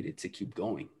still needed to keep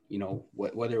going.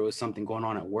 Whether it was something going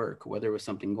on at work, whether it was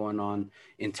something going on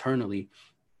internally,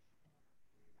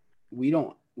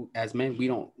 as men, we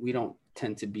don't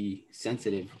tend to be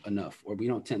sensitive enough, or we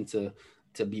don't tend to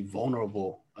be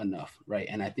vulnerable enough, right?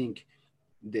 And I think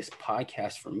this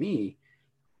podcast, for me,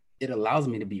 it allows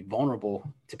me to be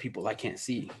vulnerable to people I can't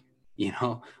see,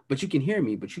 but you can hear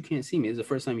me, but you can't see me. It's the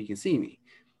first time you can see me.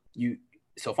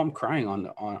 So if I'm crying on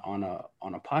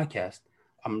a podcast,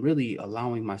 I'm really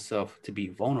allowing myself to be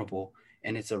vulnerable,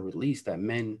 and it's a release that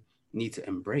men need to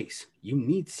embrace. You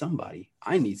need somebody.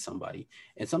 I need somebody.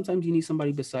 And sometimes you need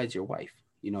somebody besides your wife.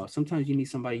 Sometimes you need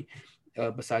somebody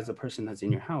besides the person that's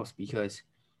in your house, because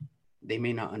they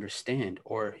may not understand,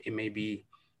 or it may be,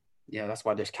 that's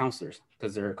why there's counselors,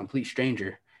 because they're a complete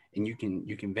stranger, and you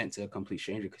can vent to a complete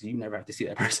stranger, because you never have to see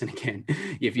that person again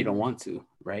if you don't want to,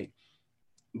 right?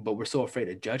 But we're so afraid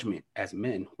of judgment as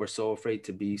men. We're so afraid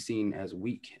to be seen as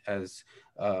weak, as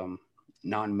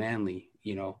non-manly,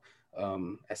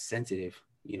 as sensitive,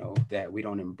 that we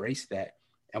don't embrace that,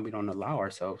 and we don't allow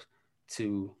ourselves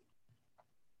to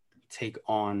take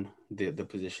on the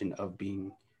position of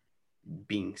being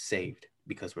saved,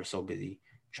 because we're so busy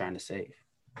trying to save.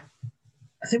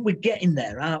 I think we're getting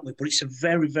there, aren't we? But it's a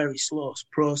very, very slow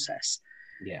process.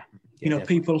 Yeah.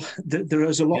 People, there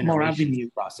is a lot more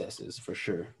avenues. Processes, for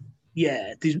sure.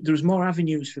 Yeah, there's more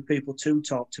avenues for people to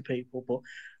talk to people. But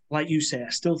like you say, I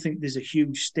still think there's a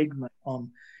huge stigma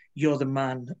on, you're the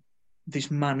man, this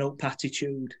man up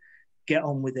attitude, get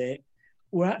on with it.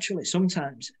 Where actually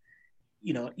sometimes,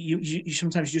 you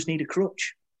sometimes just need a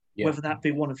crutch, whether that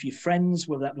be one of your friends,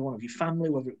 whether that be one of your family,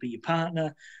 whether it be your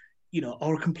partner,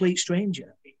 or a complete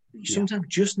stranger. You sometimes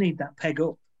just need that peg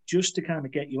up, just to kind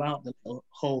of get you out the little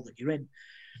hole that you're in,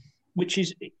 which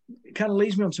is, it kind of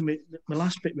leads me on to my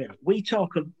last bit, really. We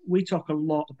talk a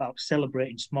lot about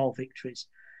celebrating small victories.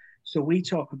 So we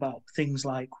talk about things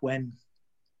like when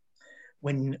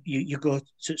you go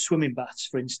to swimming baths,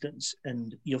 for instance,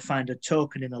 and you'll find a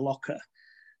token in a locker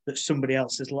that somebody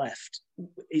else has left.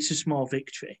 It's a small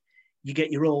victory. You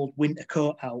get your old winter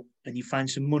coat out and you find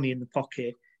some money in the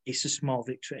pocket. It's a small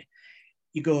victory.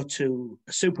 You go to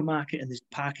a supermarket and there's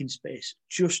parking space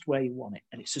just where you want it,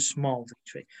 and it's a small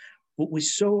victory. But we're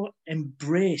so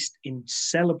embraced in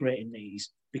celebrating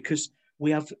these, because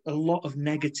we have a lot of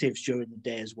negatives during the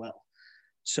day as well.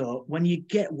 So when you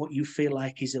get what you feel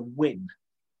like is a win,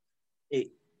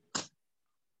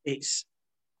 it's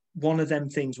one of them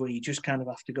things where you just kind of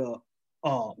have to go,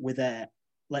 oh, we're there,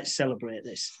 let's celebrate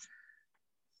this.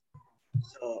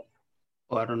 So,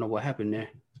 I don't know what happened there.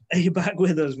 Are you back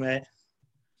with us, mate?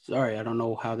 Sorry, I don't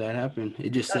know how that happened. It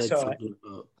just said something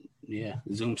about,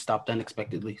 Zoom stopped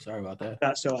unexpectedly. Sorry about that.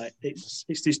 That's all right. It's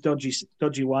this dodgy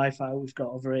Wi-Fi we've got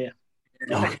over here.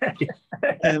 I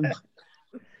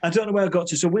don't know where I got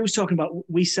to. So we was talking about,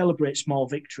 we celebrate small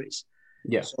victories.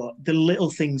 Yeah. So the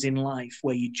little things in life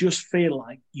where you just feel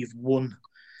like you've won.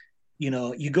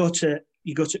 You go to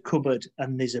cupboard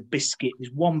and there's a biscuit.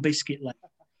 There's one biscuit left.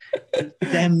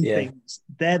 Them Yeah. things,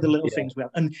 they're the little Yeah. things we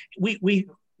have. And we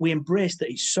embrace that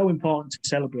it's so important to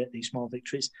celebrate these small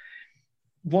victories.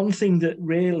 One thing that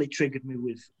really triggered me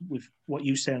with what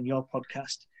you say on your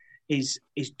podcast is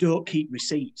don't keep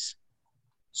receipts.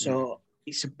 So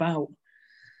it's about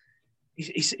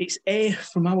it's a,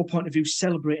 from our point of view,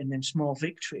 celebrating them small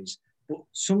victories. But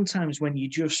sometimes when you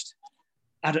just,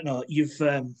 I don't know, you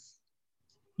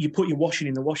put your washing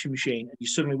in the washing machine and you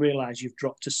suddenly realise you've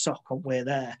dropped a sock on way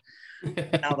there.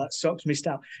 Now that sock's missed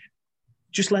out.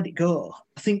 Just let it go.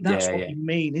 I think that's what you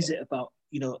mean, is it? About,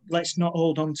 let's not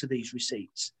hold on to these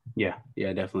receipts. Yeah,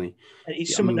 definitely.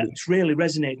 It's something that's really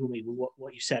resonated with me with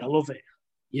what you said. I love it.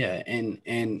 Yeah,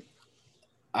 and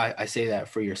I say that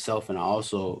for yourself, and I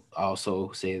also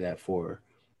say that for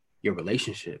your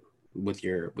relationship with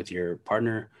your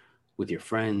partner, with your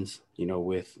friends,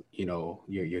 with your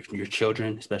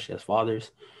children, especially as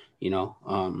fathers.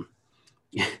 I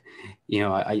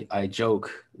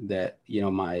joke that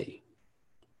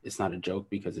it's not a joke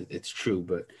because it's true,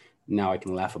 but now I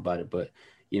can laugh about it. But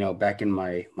back in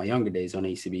my younger days, when I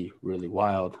used to be really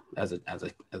wild as a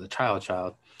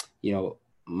child,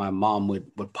 my mom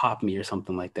would pop me or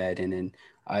something like that, and then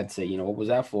I'd say, what was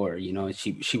that for? And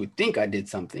she would think I did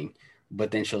something, but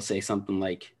then she'll say something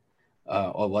like,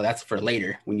 oh, well, that's for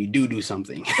later when you do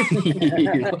something.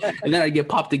 And then I get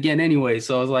popped again anyway.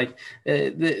 So I was like,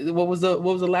 what was the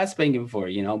last spanking for?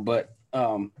 But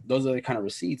those are the kind of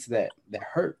receipts that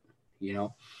hurt.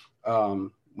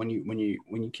 When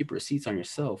you keep receipts on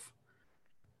yourself,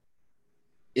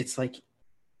 it's like,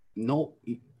 no,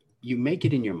 you make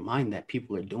it in your mind that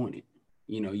people are doing it.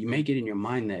 You make it in your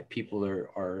mind that people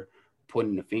are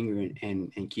pointing the finger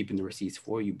and keeping the receipts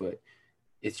for you, but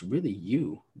it's really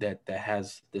you that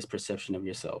has this perception of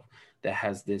yourself, that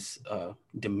has this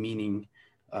demeaning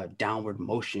downward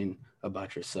motion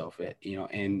about yourself, and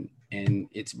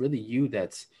it's really you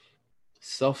that's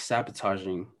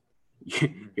self-sabotaging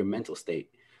your mental state.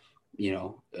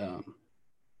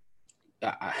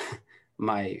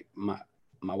 My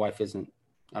wife isn't,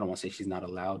 I don't want to say she's not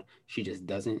allowed, she just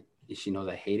doesn't. She knows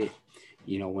I hate it.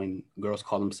 When girls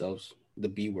call themselves the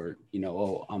B word,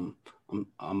 oh,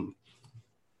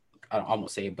 I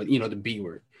almost say it, but the B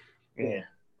word. Yeah.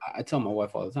 I tell my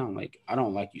wife all the time, like, I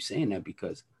don't like you saying that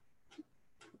because,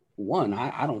 one,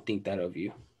 I don't think that of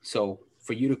you. So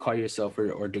for you to call yourself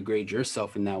or degrade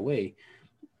yourself in that way,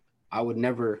 I would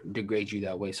never degrade you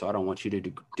that way. So I don't want you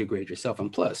to degrade yourself.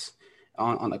 And plus,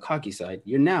 on the cocky side,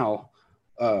 you're now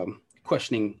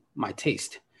questioning my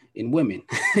taste in women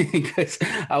because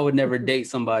I would never date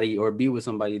somebody or be with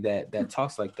somebody that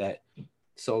talks like that.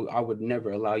 So I would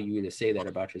never allow you to say that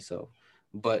about yourself.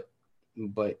 But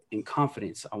in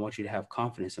confidence, I want you to have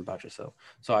confidence about yourself.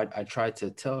 So I tried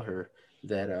to tell her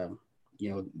that,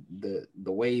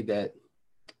 the way that,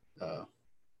 I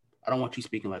don't want you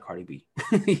speaking like Cardi B.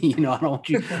 I don't want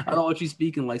you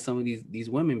speaking like some of these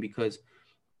women, because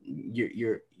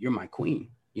you're my queen,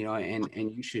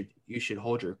 and you should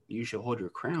hold your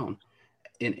crown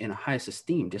in the highest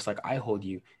esteem, just like I hold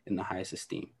you in the highest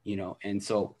esteem, and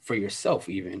so for yourself,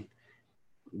 even,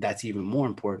 that's even more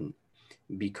important,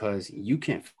 because you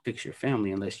can't fix your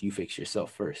family unless you fix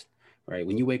yourself first, right?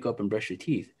 When you wake up and brush your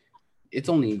teeth, it's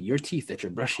only your teeth that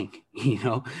you're brushing.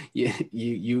 You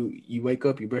wake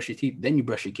up, you brush your teeth, then you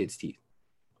brush your kids' teeth.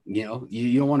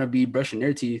 You don't want to be brushing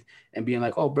their teeth and being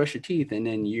like, oh, brush your teeth, and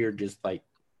then you're just like,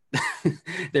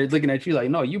 they're looking at you like,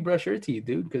 no, you brush your teeth,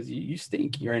 dude, because you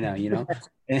stink right now,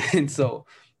 And so,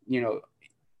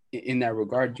 in that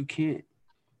regard, you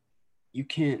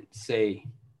can't say,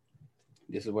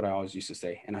 this is what I always used to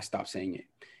say, and I stopped saying it,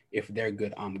 if they're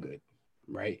good, I'm good,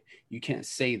 right? You can't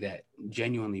say that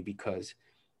genuinely, because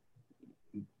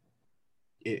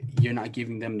you're not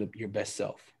giving them your best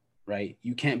self, right?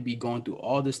 You can't be going through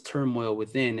all this turmoil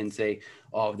within and say,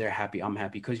 oh, if they're happy, I'm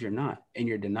happy, because you're not. And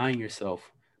you're denying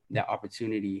yourself that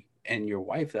opportunity, and your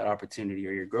wife that opportunity,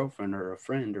 or your girlfriend or a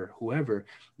friend or whoever,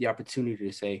 the opportunity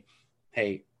to say,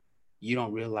 hey, you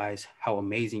don't realize how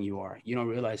amazing you are. You don't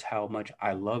realize how much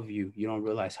I love you. You don't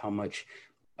realize how much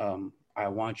I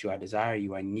want you. I desire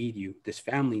you. I need you. This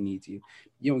family needs you.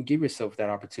 You don't give yourself that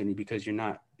opportunity because you're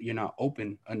not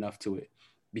open enough to it,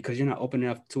 because you're not open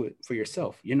enough to it for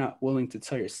yourself. You're not willing to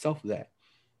tell yourself that.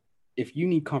 If you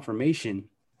need confirmation,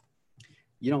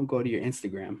 you don't go to your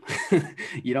Instagram.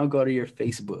 You don't go to your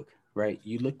Facebook, right?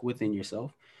 You look within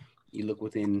yourself. You look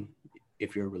within,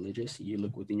 if you're religious, you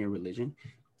look within your religion.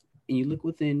 And you look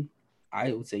within,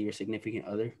 I would say, your significant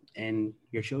other and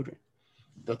your children.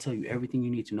 They'll tell you everything you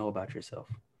need to know about yourself.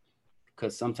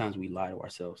 Because sometimes we lie to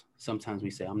ourselves. Sometimes we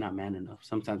say, I'm not man enough.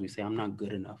 Sometimes we say, I'm not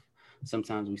good enough.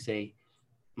 Sometimes we say,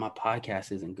 my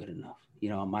podcast isn't good enough. You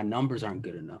know, my numbers aren't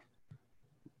good enough.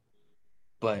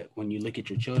 But when you look at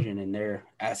your children and they're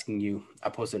asking you, I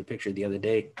posted a picture the other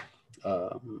day,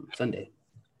 Sunday,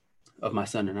 of my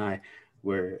son and I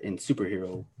were in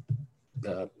superhero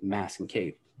mask and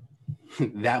cape.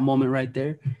 That moment right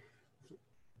there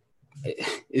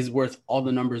is worth all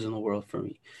the numbers in the world for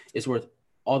me. It's worth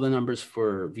all the numbers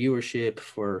for viewership,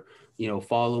 for, you know,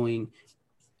 following.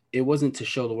 It wasn't to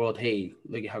show the world, hey,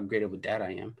 look at how great of a dad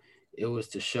I am. It was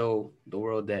to show the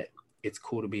world that it's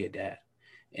cool to be a dad.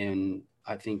 And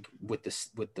I think with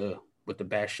the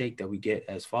bad shake that we get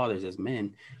as fathers, as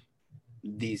men,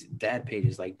 these dad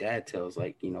pages like Dad Tales,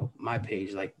 like, you know, my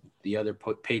page, like the other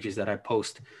pages that I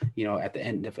post, you know, at the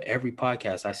end of every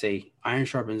podcast, I say iron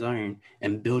sharpens iron,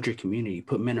 and build your community.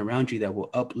 Put men around you that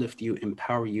will uplift you,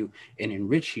 empower you, and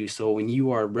enrich you. So when you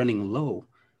are running low,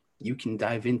 you can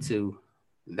dive into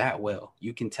that well.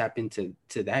 You can tap into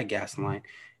that gas line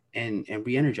and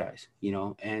re-energize, you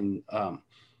know. And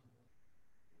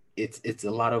it's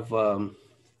a lot of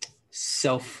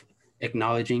self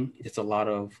acknowledging. It's a lot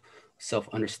of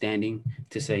self-understanding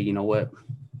to say, you know what,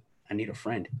 I need a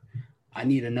friend. I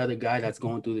need another guy that's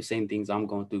going through the same things I'm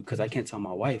going through, because I can't tell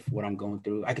my wife what I'm going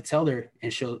through. I could tell her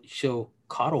and she'll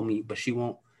coddle me, but she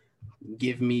won't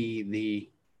give me the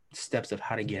steps of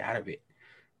how to get out of it.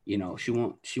 You know, she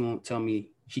won't tell me,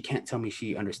 she can't tell me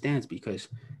she understands, because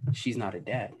she's not a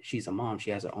dad. She's a mom. She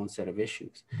has her own set of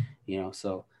issues, you know.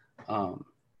 So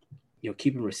you know,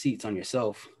 keeping receipts on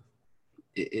yourself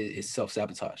is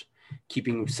self-sabotage.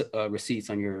 Keeping receipts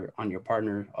on your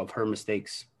partner of her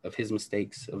mistakes, of his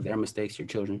mistakes, of their mistakes, your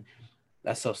children,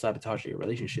 that's self-sabotage of your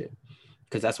relationship.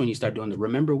 Because that's when you start doing the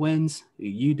remember whens,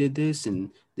 you did this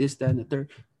and this, that, and the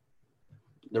third.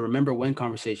 The remember when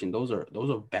conversation, those are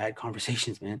bad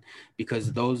conversations, man,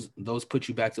 because those put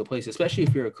you back to a place, especially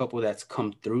if you're a couple that's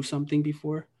come through something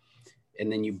before,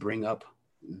 and then you bring up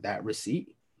that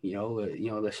receipt, you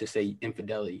know, let's just say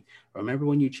infidelity. Remember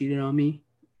when you cheated on me?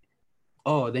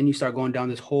 Oh, then you start going down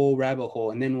this whole rabbit hole.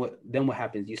 And then what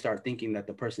happens? You start thinking that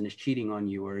the person is cheating on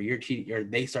you, or you're cheating, or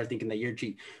they start thinking that you're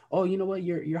cheating. Oh, you know what?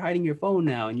 You're hiding your phone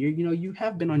now. And you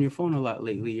have been on your phone a lot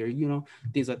lately, or, you know,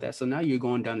 things like that. So now you're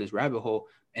going down this rabbit hole,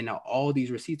 and now all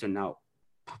these receipts are now,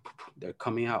 they're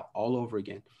coming out all over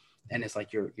again. And it's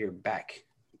like you're back.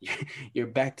 You're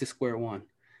back to square one.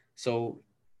 So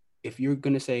if you're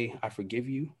going to say, I forgive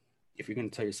you, if you're going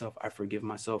to tell yourself, I forgive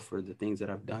myself for the things that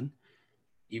I've done,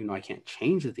 even though I can't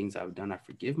change the things I've done, I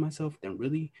forgive myself, then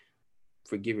really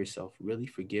forgive yourself, really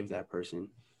forgive that person,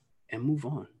 and move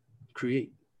on.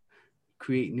 Create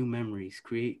new memories,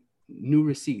 create new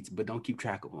receipts, but don't keep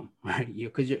track of them, right?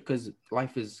 Because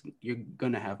life is, you're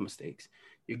gonna have mistakes.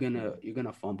 You're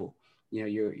gonna fumble. You know,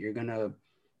 you're gonna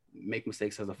make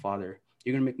mistakes as a father.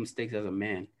 You're gonna make mistakes as a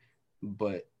man,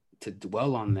 but to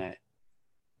dwell on that,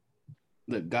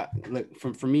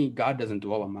 for me, God doesn't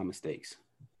dwell on my mistakes.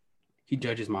 He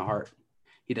judges my heart.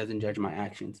 He doesn't judge my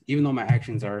actions. Even though my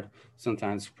actions are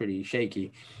sometimes pretty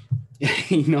shaky,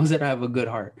 he knows that I have a good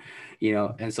heart, you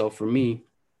know? And so for me,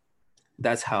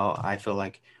 that's how I feel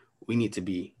like we need to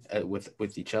be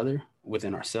with each other,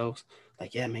 within ourselves.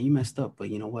 Like, yeah, man, you messed up, but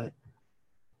you know what?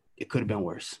 It could have been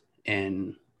worse.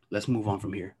 And let's move on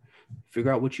from here.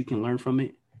 Figure out what you can learn from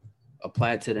it.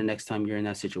 Apply it to the next time you're in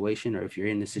that situation, or if you're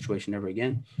in this situation ever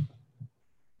again.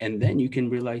 And then you can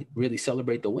really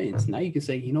celebrate the wins. Now you can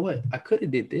say, you know what? I could have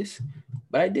did this,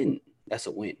 but I didn't. That's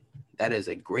a win. That is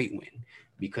a great win,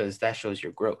 because that shows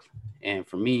your growth. And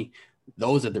for me,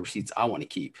 those are the receipts I want to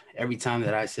keep. Every time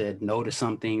that I said no to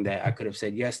something that I could have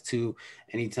said yes to,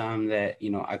 anytime that,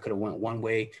 you know, I could have went one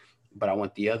way, but I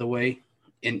went the other way.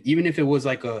 And even if it was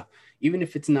like even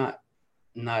if it's not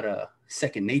a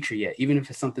second nature yet, even if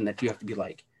it's something that you have to be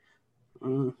like,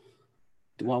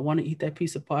 do I want to eat that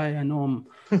piece of pie? I know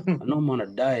I'm on a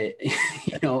diet.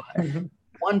 You know,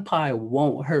 one pie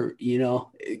won't hurt, you know,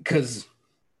 because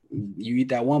you eat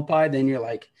that one pie, then you're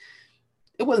like,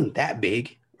 it wasn't that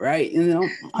big, right? You know,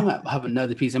 I might have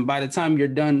another piece. And by the time you're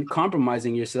done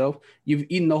compromising yourself, you've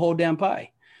eaten the whole damn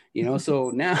pie, you know? So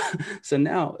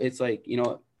now it's like, you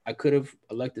know, I could have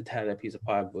elected to have that piece of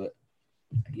pie, but,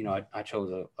 you know, I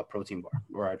chose a protein bar,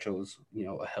 or I chose, you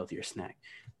know, a healthier snack.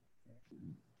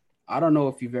 I don't know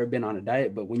if you've ever been on a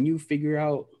diet, but when you figure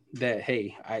out that,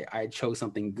 hey, I chose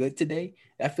something good today,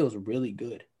 that feels really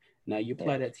good. Now you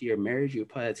apply that to your marriage, you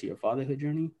apply that to your fatherhood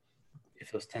journey, it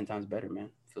feels 10 times better, man.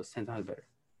 It feels 10 times better.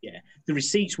 Yeah. The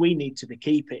receipts we need to be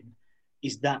keeping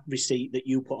is that receipt that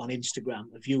you put on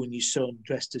Instagram of you and your son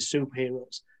dressed as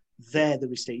superheroes. They're the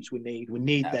receipts we need. We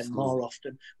need Absolutely. Them more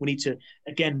often. We need to,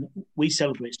 again, we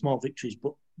celebrate small victories,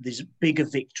 but there's bigger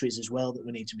victories as well that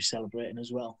we need to be celebrating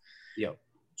as well. Yep.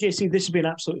 JC, this has been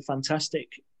absolutely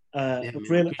fantastic. Yeah,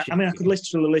 Really, I could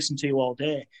literally listen to you all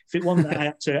day. If it wasn't that I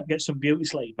had to get some beauty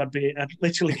sleep, I'd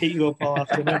literally keep you up all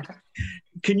afternoon.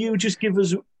 Can you just give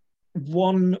us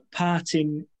one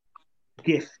parting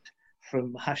gift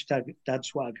from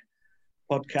 #DadSwag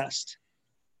podcast?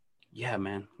 Yeah,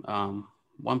 man.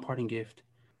 One parting gift.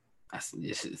 It's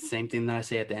the same thing that I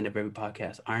say at the end of every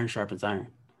podcast. Iron sharpens iron.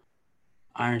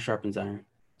 Iron sharpens iron.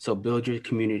 So build your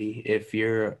community. If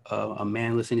you're a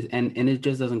man listening, and it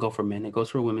just doesn't go for men, it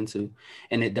goes for women too.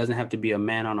 And it doesn't have to be a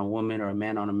man on a woman or a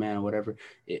man on a man or whatever.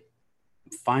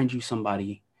 Find you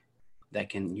somebody that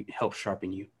can help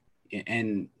sharpen you.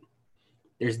 And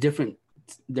there's different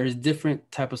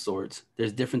type of swords.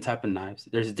 There's different type of knives.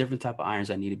 There's different type of irons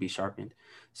that need to be sharpened.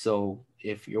 So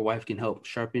if your wife can help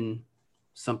sharpen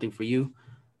something for you,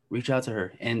 reach out to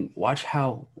her and watch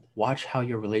how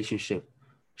your relationship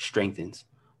strengthens.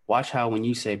 Watch how when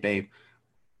you say, babe,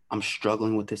 I'm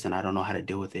struggling with this and I don't know how to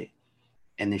deal with it.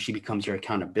 And then she becomes your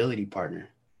accountability partner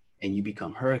and you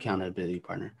become her accountability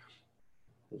partner.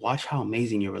 Watch how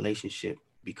amazing your relationship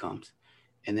becomes.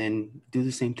 And then do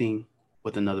the same thing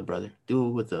with another brother.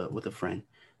 Do it with a friend.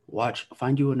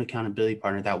 Find you an accountability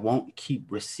partner that won't keep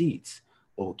receipts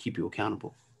but will keep you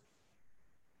accountable.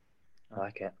 I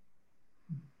like it.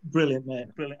 Brilliant,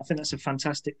 mate. Brilliant. I think that's a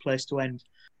fantastic place to end.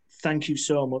 Thank you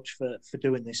so much for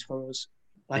doing this for us.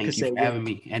 Thank you for having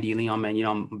me, Andy Leon, man. You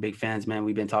know, I'm big fans, man.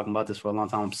 We've been talking about this for a long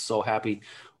time. I'm so happy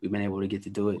we've been able to get to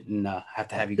do it and have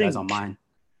to have you guys on mine.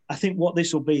 I think what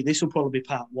this will probably be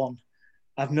part one.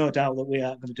 I've no doubt that we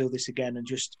are going to do this again and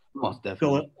just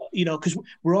go, you know, because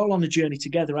we're all on the journey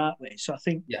together, aren't we? So I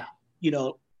think, you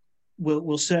know,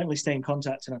 we'll certainly stay in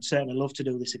contact, and I'd certainly love to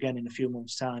do this again in a few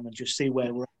months' time and just see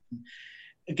where we're at.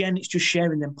 Again, it's just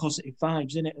sharing them positive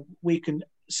vibes, isn't it? We can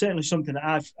certainly something that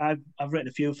I've written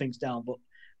a few things down, but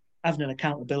having an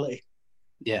accountability.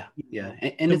 Yeah.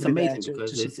 And it's amazing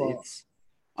because it's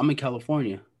I'm in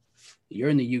California, you're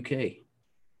in the UK,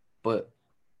 but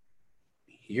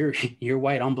you're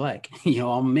white, I'm black. You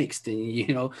know, I'm mixed, and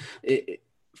you know,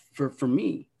 for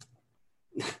me,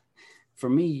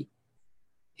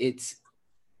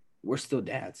 we're still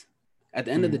dads. At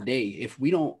the end of the day, if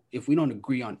we don't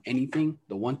agree on anything,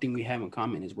 the one thing we have in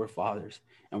common is we're fathers,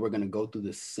 and we're gonna go through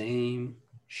the same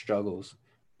struggles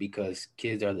because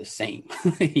kids are the same.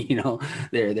 You know,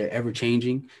 they're ever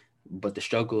changing, but the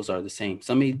struggles are the same.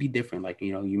 Some may be different. Like,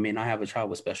 you know, you may not have a child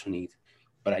with special needs,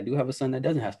 but I do have a son that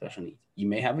doesn't have special needs. You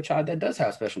may have a child that does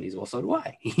have special needs. Well, so do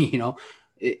I. You know,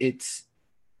 it's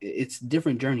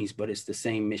different journeys, but it's the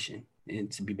same mission, and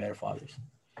to be better fathers.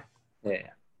 Yeah.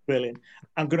 Brilliant.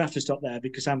 I'm going to have to stop there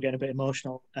because I'm getting a bit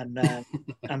emotional and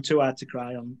I'm too hard to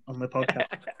cry on the podcast.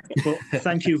 But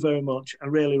thank you very much. I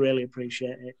really, really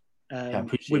appreciate it. I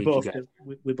appreciate we both you do.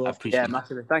 We both appreciate it.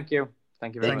 Massively. Thank you.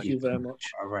 Thank you very much.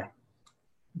 All right.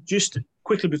 Just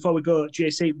quickly before we go,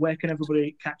 JC, where can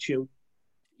everybody catch you?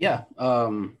 Yeah.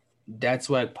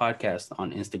 DadSwag podcast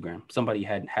on Instagram. Somebody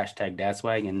had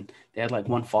 #DadSwag and they had like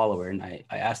one follower, and I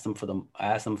asked them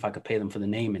if I could pay them for the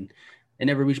name, and they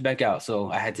never reached back out.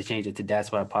 So I had to change it to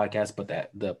DadSwag podcast, but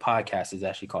the podcast is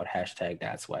actually called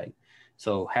 #DadSwag.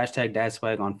 So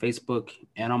 #DadSwag on Facebook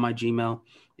and on my Gmail.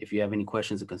 If you have any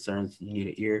questions or concerns, you need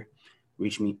an ear,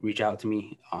 reach out to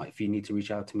me. If you need to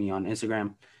reach out to me on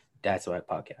Instagram, DadSwag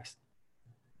podcast.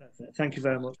 Perfect. Thank you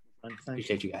very much.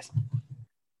 Appreciate you guys.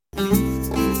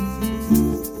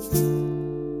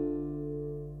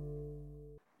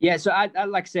 Yeah, so I'd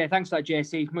like to say thanks for that,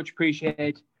 JC. Much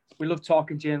appreciated. We love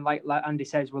talking to you, and like Andy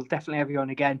says, we'll definitely have you on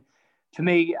again. For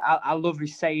me, I love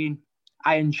his saying,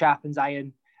 iron sharpens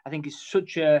iron. I think it's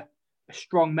such a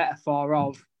strong metaphor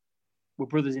of we're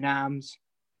brothers in arms.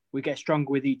 We get stronger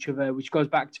with each other, which goes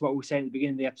back to what we were saying at the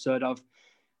beginning of the episode of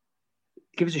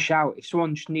give us a shout. If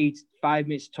someone just needs 5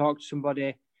 minutes to talk to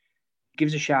somebody, give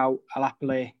us a shout. I'll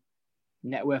happily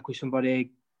network with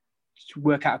somebody,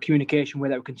 work out a communication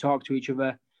where that we can talk to each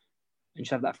other and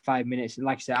just have that 5 minutes. And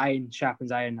like I said, iron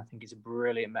sharpens iron. I think it's a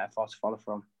brilliant metaphor to follow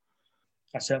from.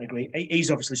 I certainly agree.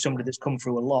 He's obviously somebody that's come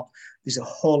through a lot. There's a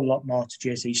whole lot more to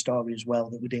JC's story as well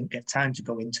that we didn't get time to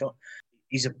go into.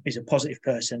 He's a positive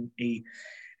person.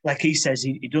 Like he says,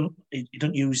 he don't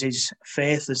use his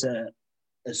faith as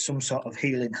some sort of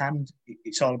healing hand.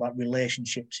 It's all about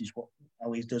relationships, is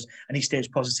how he does, and he stays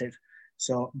positive.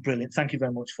 So brilliant. Thank you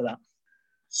very much for that.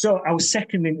 So our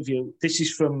second interview, this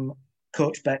is from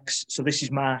Coach Bex. So this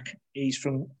is Mark. He's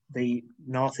from the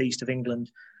northeast of England,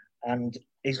 and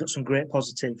he's got some great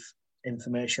positive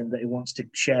information that he wants to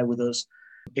share with us.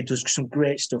 He does some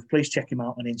great stuff. Please check him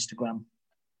out on Instagram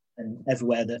and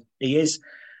everywhere that he is.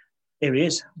 Here he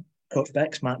is, Coach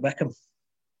Beck's Mark Beckham.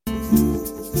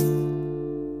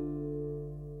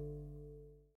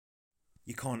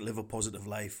 You can't live a positive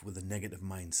life with a negative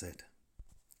mindset.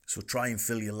 So try and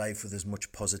fill your life with as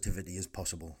much positivity as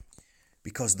possible.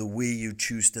 Because the way you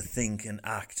choose to think and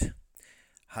act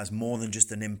has more than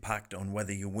just an impact on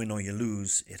whether you win or you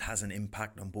lose. It has an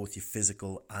impact on both your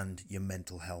physical and your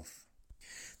mental health.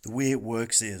 The way it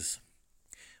works is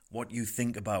what you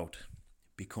think about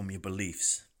become your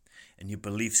beliefs. And your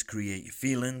beliefs create your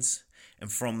feelings.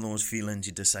 And from those feelings,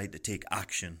 you decide to take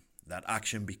action. That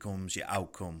action becomes your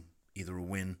outcome, either a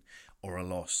win or a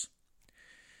loss.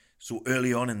 So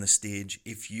early on in the stage,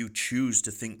 if you choose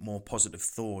to think more positive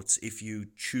thoughts, if you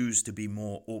choose to be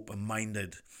more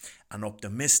open-minded and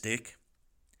optimistic,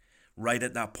 right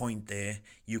at that point there,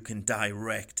 you can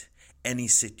direct any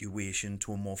situation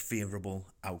to a more favourable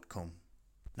outcome.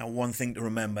 Now, one thing to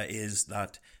remember is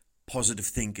that positive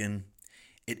thinking,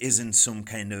 it isn't some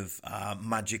kind of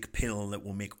magic pill that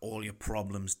will make all your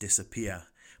problems disappear.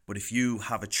 But if you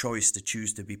have a choice to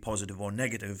choose to be positive or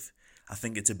negative, I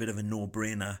think it's a bit of a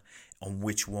no-brainer on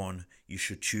which one you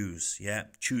should choose. Yeah,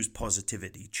 choose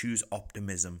positivity, choose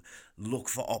optimism, look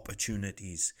for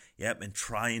opportunities. Yep, and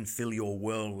try and fill your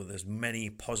world with as many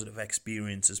positive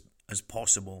experiences as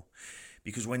possible.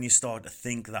 Because when you start to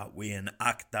think that way and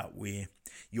act that way,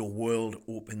 your world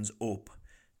opens up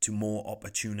to more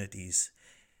opportunities.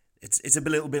 It's a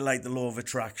little bit like the law of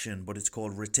attraction, but it's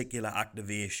called reticular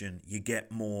activation. You get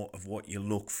more of what you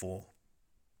look for.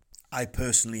 I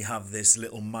personally have this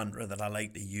little mantra that I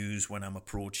like to use when I'm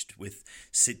approached with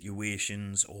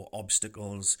situations or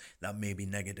obstacles that may be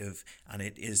negative, and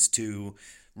it is to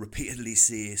repeatedly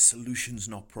say, solutions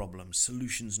not problems,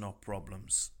 solutions not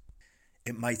problems.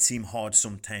 It might seem hard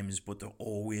sometimes, but there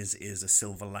always is a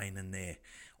silver lining there,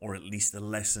 or at least a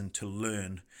lesson to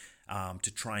learn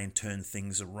to try and turn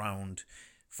things around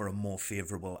for a more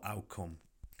favourable outcome.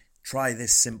 Try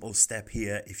this simple step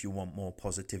here if you want more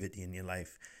positivity in your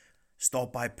life.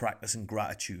 Start by practicing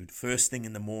gratitude first thing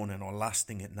in the morning or last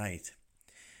thing at night.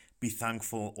 Be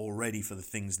thankful already for the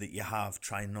things that you have.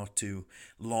 Try not to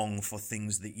long for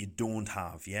things that you don't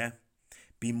have, yeah?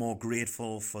 Be more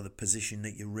grateful for the position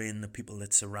that you're in, the people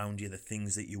that surround you, the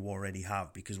things that you already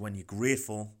have. Because when you're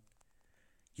grateful,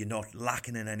 you're not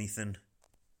lacking in anything,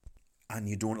 and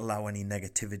you don't allow any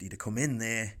negativity to come in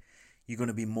there, you're going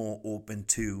to be more open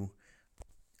to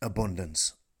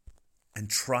abundance. And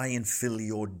try and fill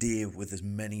your day with as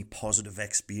many positive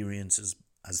experiences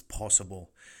as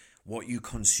possible. What you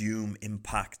consume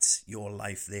impacts your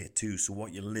life there too. So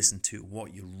what you listen to,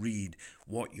 what you read,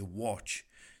 what you watch.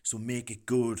 So make it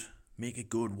good. Make it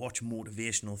good. Watch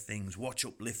motivational things. Watch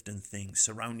uplifting things.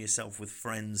 Surround yourself with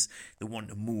friends that want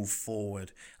to move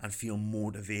forward and feel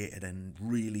motivated and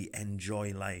really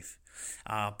enjoy life.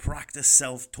 Practice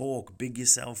self-talk. Big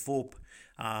yourself up.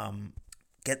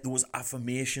 Get those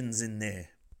affirmations in there.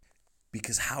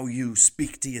 Because how you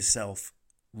speak to yourself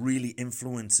really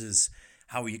influences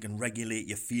how you can regulate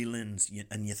your feelings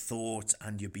and your thoughts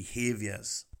and your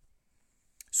behaviors.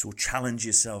 So challenge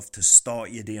yourself to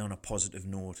start your day on a positive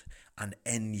note and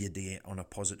end your day on a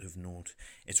positive note.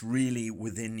 It's really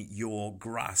within your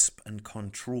grasp and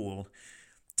control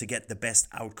to get the best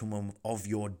outcome of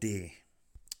your day.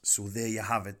 So there you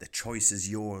have it. The choice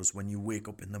is yours when you wake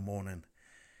up in the morning.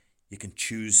 You can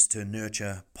choose to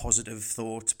nurture positive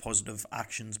thoughts, positive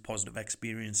actions, positive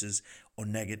experiences, or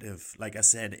negative. Like I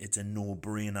said, it's a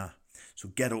no-brainer. So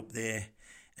get up there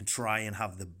and try and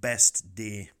have the best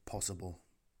day possible.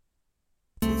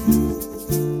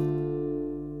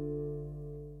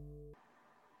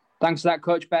 Thanks for that,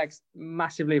 Coach Beck.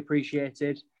 Massively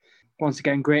appreciated. Once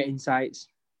again, great insights.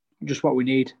 Just what we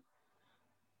need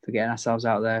for getting ourselves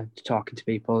out there, to talking to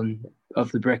people and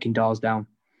of the breaking doors down.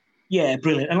 Yeah,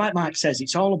 brilliant. And like Mike says,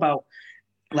 it's all about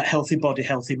like healthy body,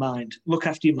 healthy mind. Look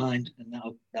after your mind, and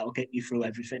that'll get you through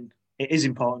everything. It is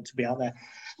important to be out there.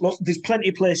 Look, there's plenty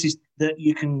of places that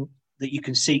you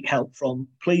can seek help from.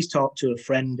 Please talk to a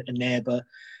friend, a neighbour,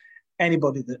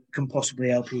 anybody that can possibly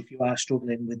help you if you are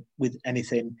struggling with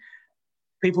anything.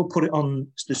 People put it on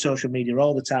the social media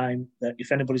all the time that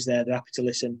if anybody's there, they're happy to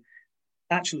listen.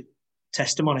 Actually,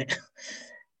 test them on it.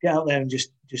 Get out there and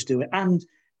just do it. And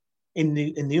in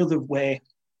the other way,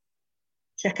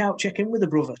 check in with a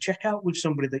brother. Check out with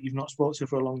somebody that you've not spoken to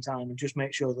for a long time and just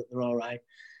make sure that they're all right.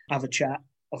 Have a chat.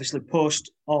 Obviously,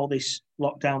 post all this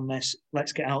lockdown mess.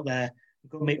 Let's get out there.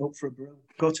 Go meet up for a brew.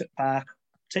 Go to the park.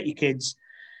 Take your kids.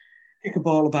 Kick a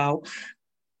ball about.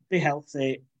 Be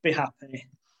healthy. Be happy.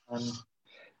 And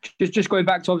just going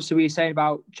back to obviously what you're saying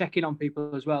about checking on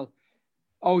people as well.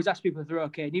 Always ask people if they're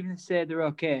okay. And even if they say they're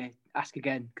okay, ask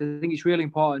again. Because I think it's really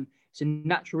important. It's a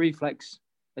natural reflex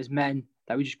as men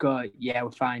that we just go, yeah,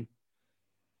 we're fine.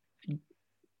 Do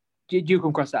you come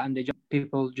across that, Andy?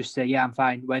 People just say, yeah, I'm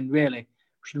fine, when really, we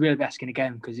should really be asking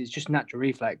again, because it's just natural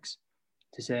reflex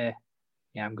to say,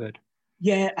 yeah, I'm good.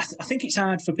 Yeah, I think it's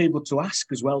hard for people to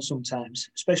ask as well sometimes,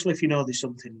 especially if you know there's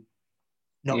something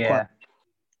not quite.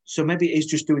 So maybe it's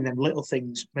just doing them little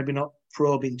things, maybe not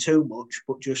probing too much,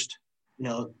 but just,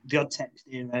 the odd text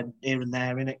here and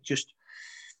there, innit? Just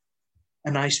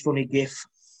a nice, funny GIF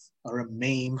or a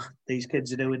meme these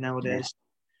kids are doing nowadays.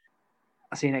 Yeah.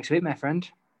 I'll see you next week, my friend.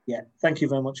 Yeah, thank you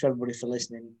very much, everybody, for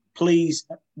listening. Please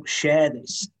share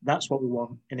this. That's what we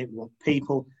want, and we want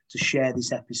people to share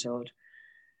this episode.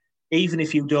 Even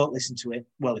if you don't listen to it,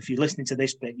 well, if you're listening to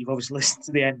this bit, you've obviously listened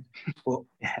to the end, but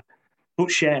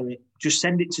share it. Just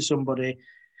send it to somebody.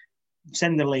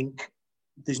 Send the link.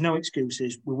 There's no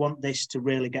excuses. We want this to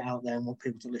really get out there and want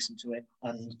people to listen to it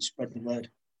and spread the word.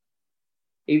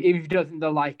 If you don't think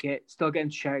they'll like it, still get them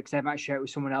to share it, because they might share it with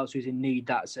someone else who's in need.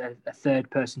 That's a third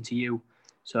person to you.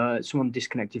 So someone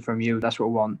disconnected from you, that's what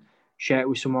we want. Share it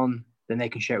with someone, then they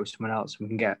can share it with someone else, and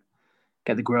we can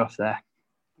get the growth there.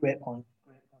 Great point.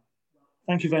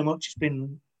 Thank you very much. It's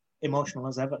been emotional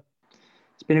as ever.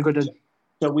 It's been a good one.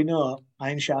 So we know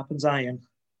iron sharpens iron.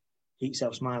 Keep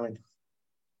yourself smiling.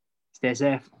 Stay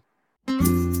safe.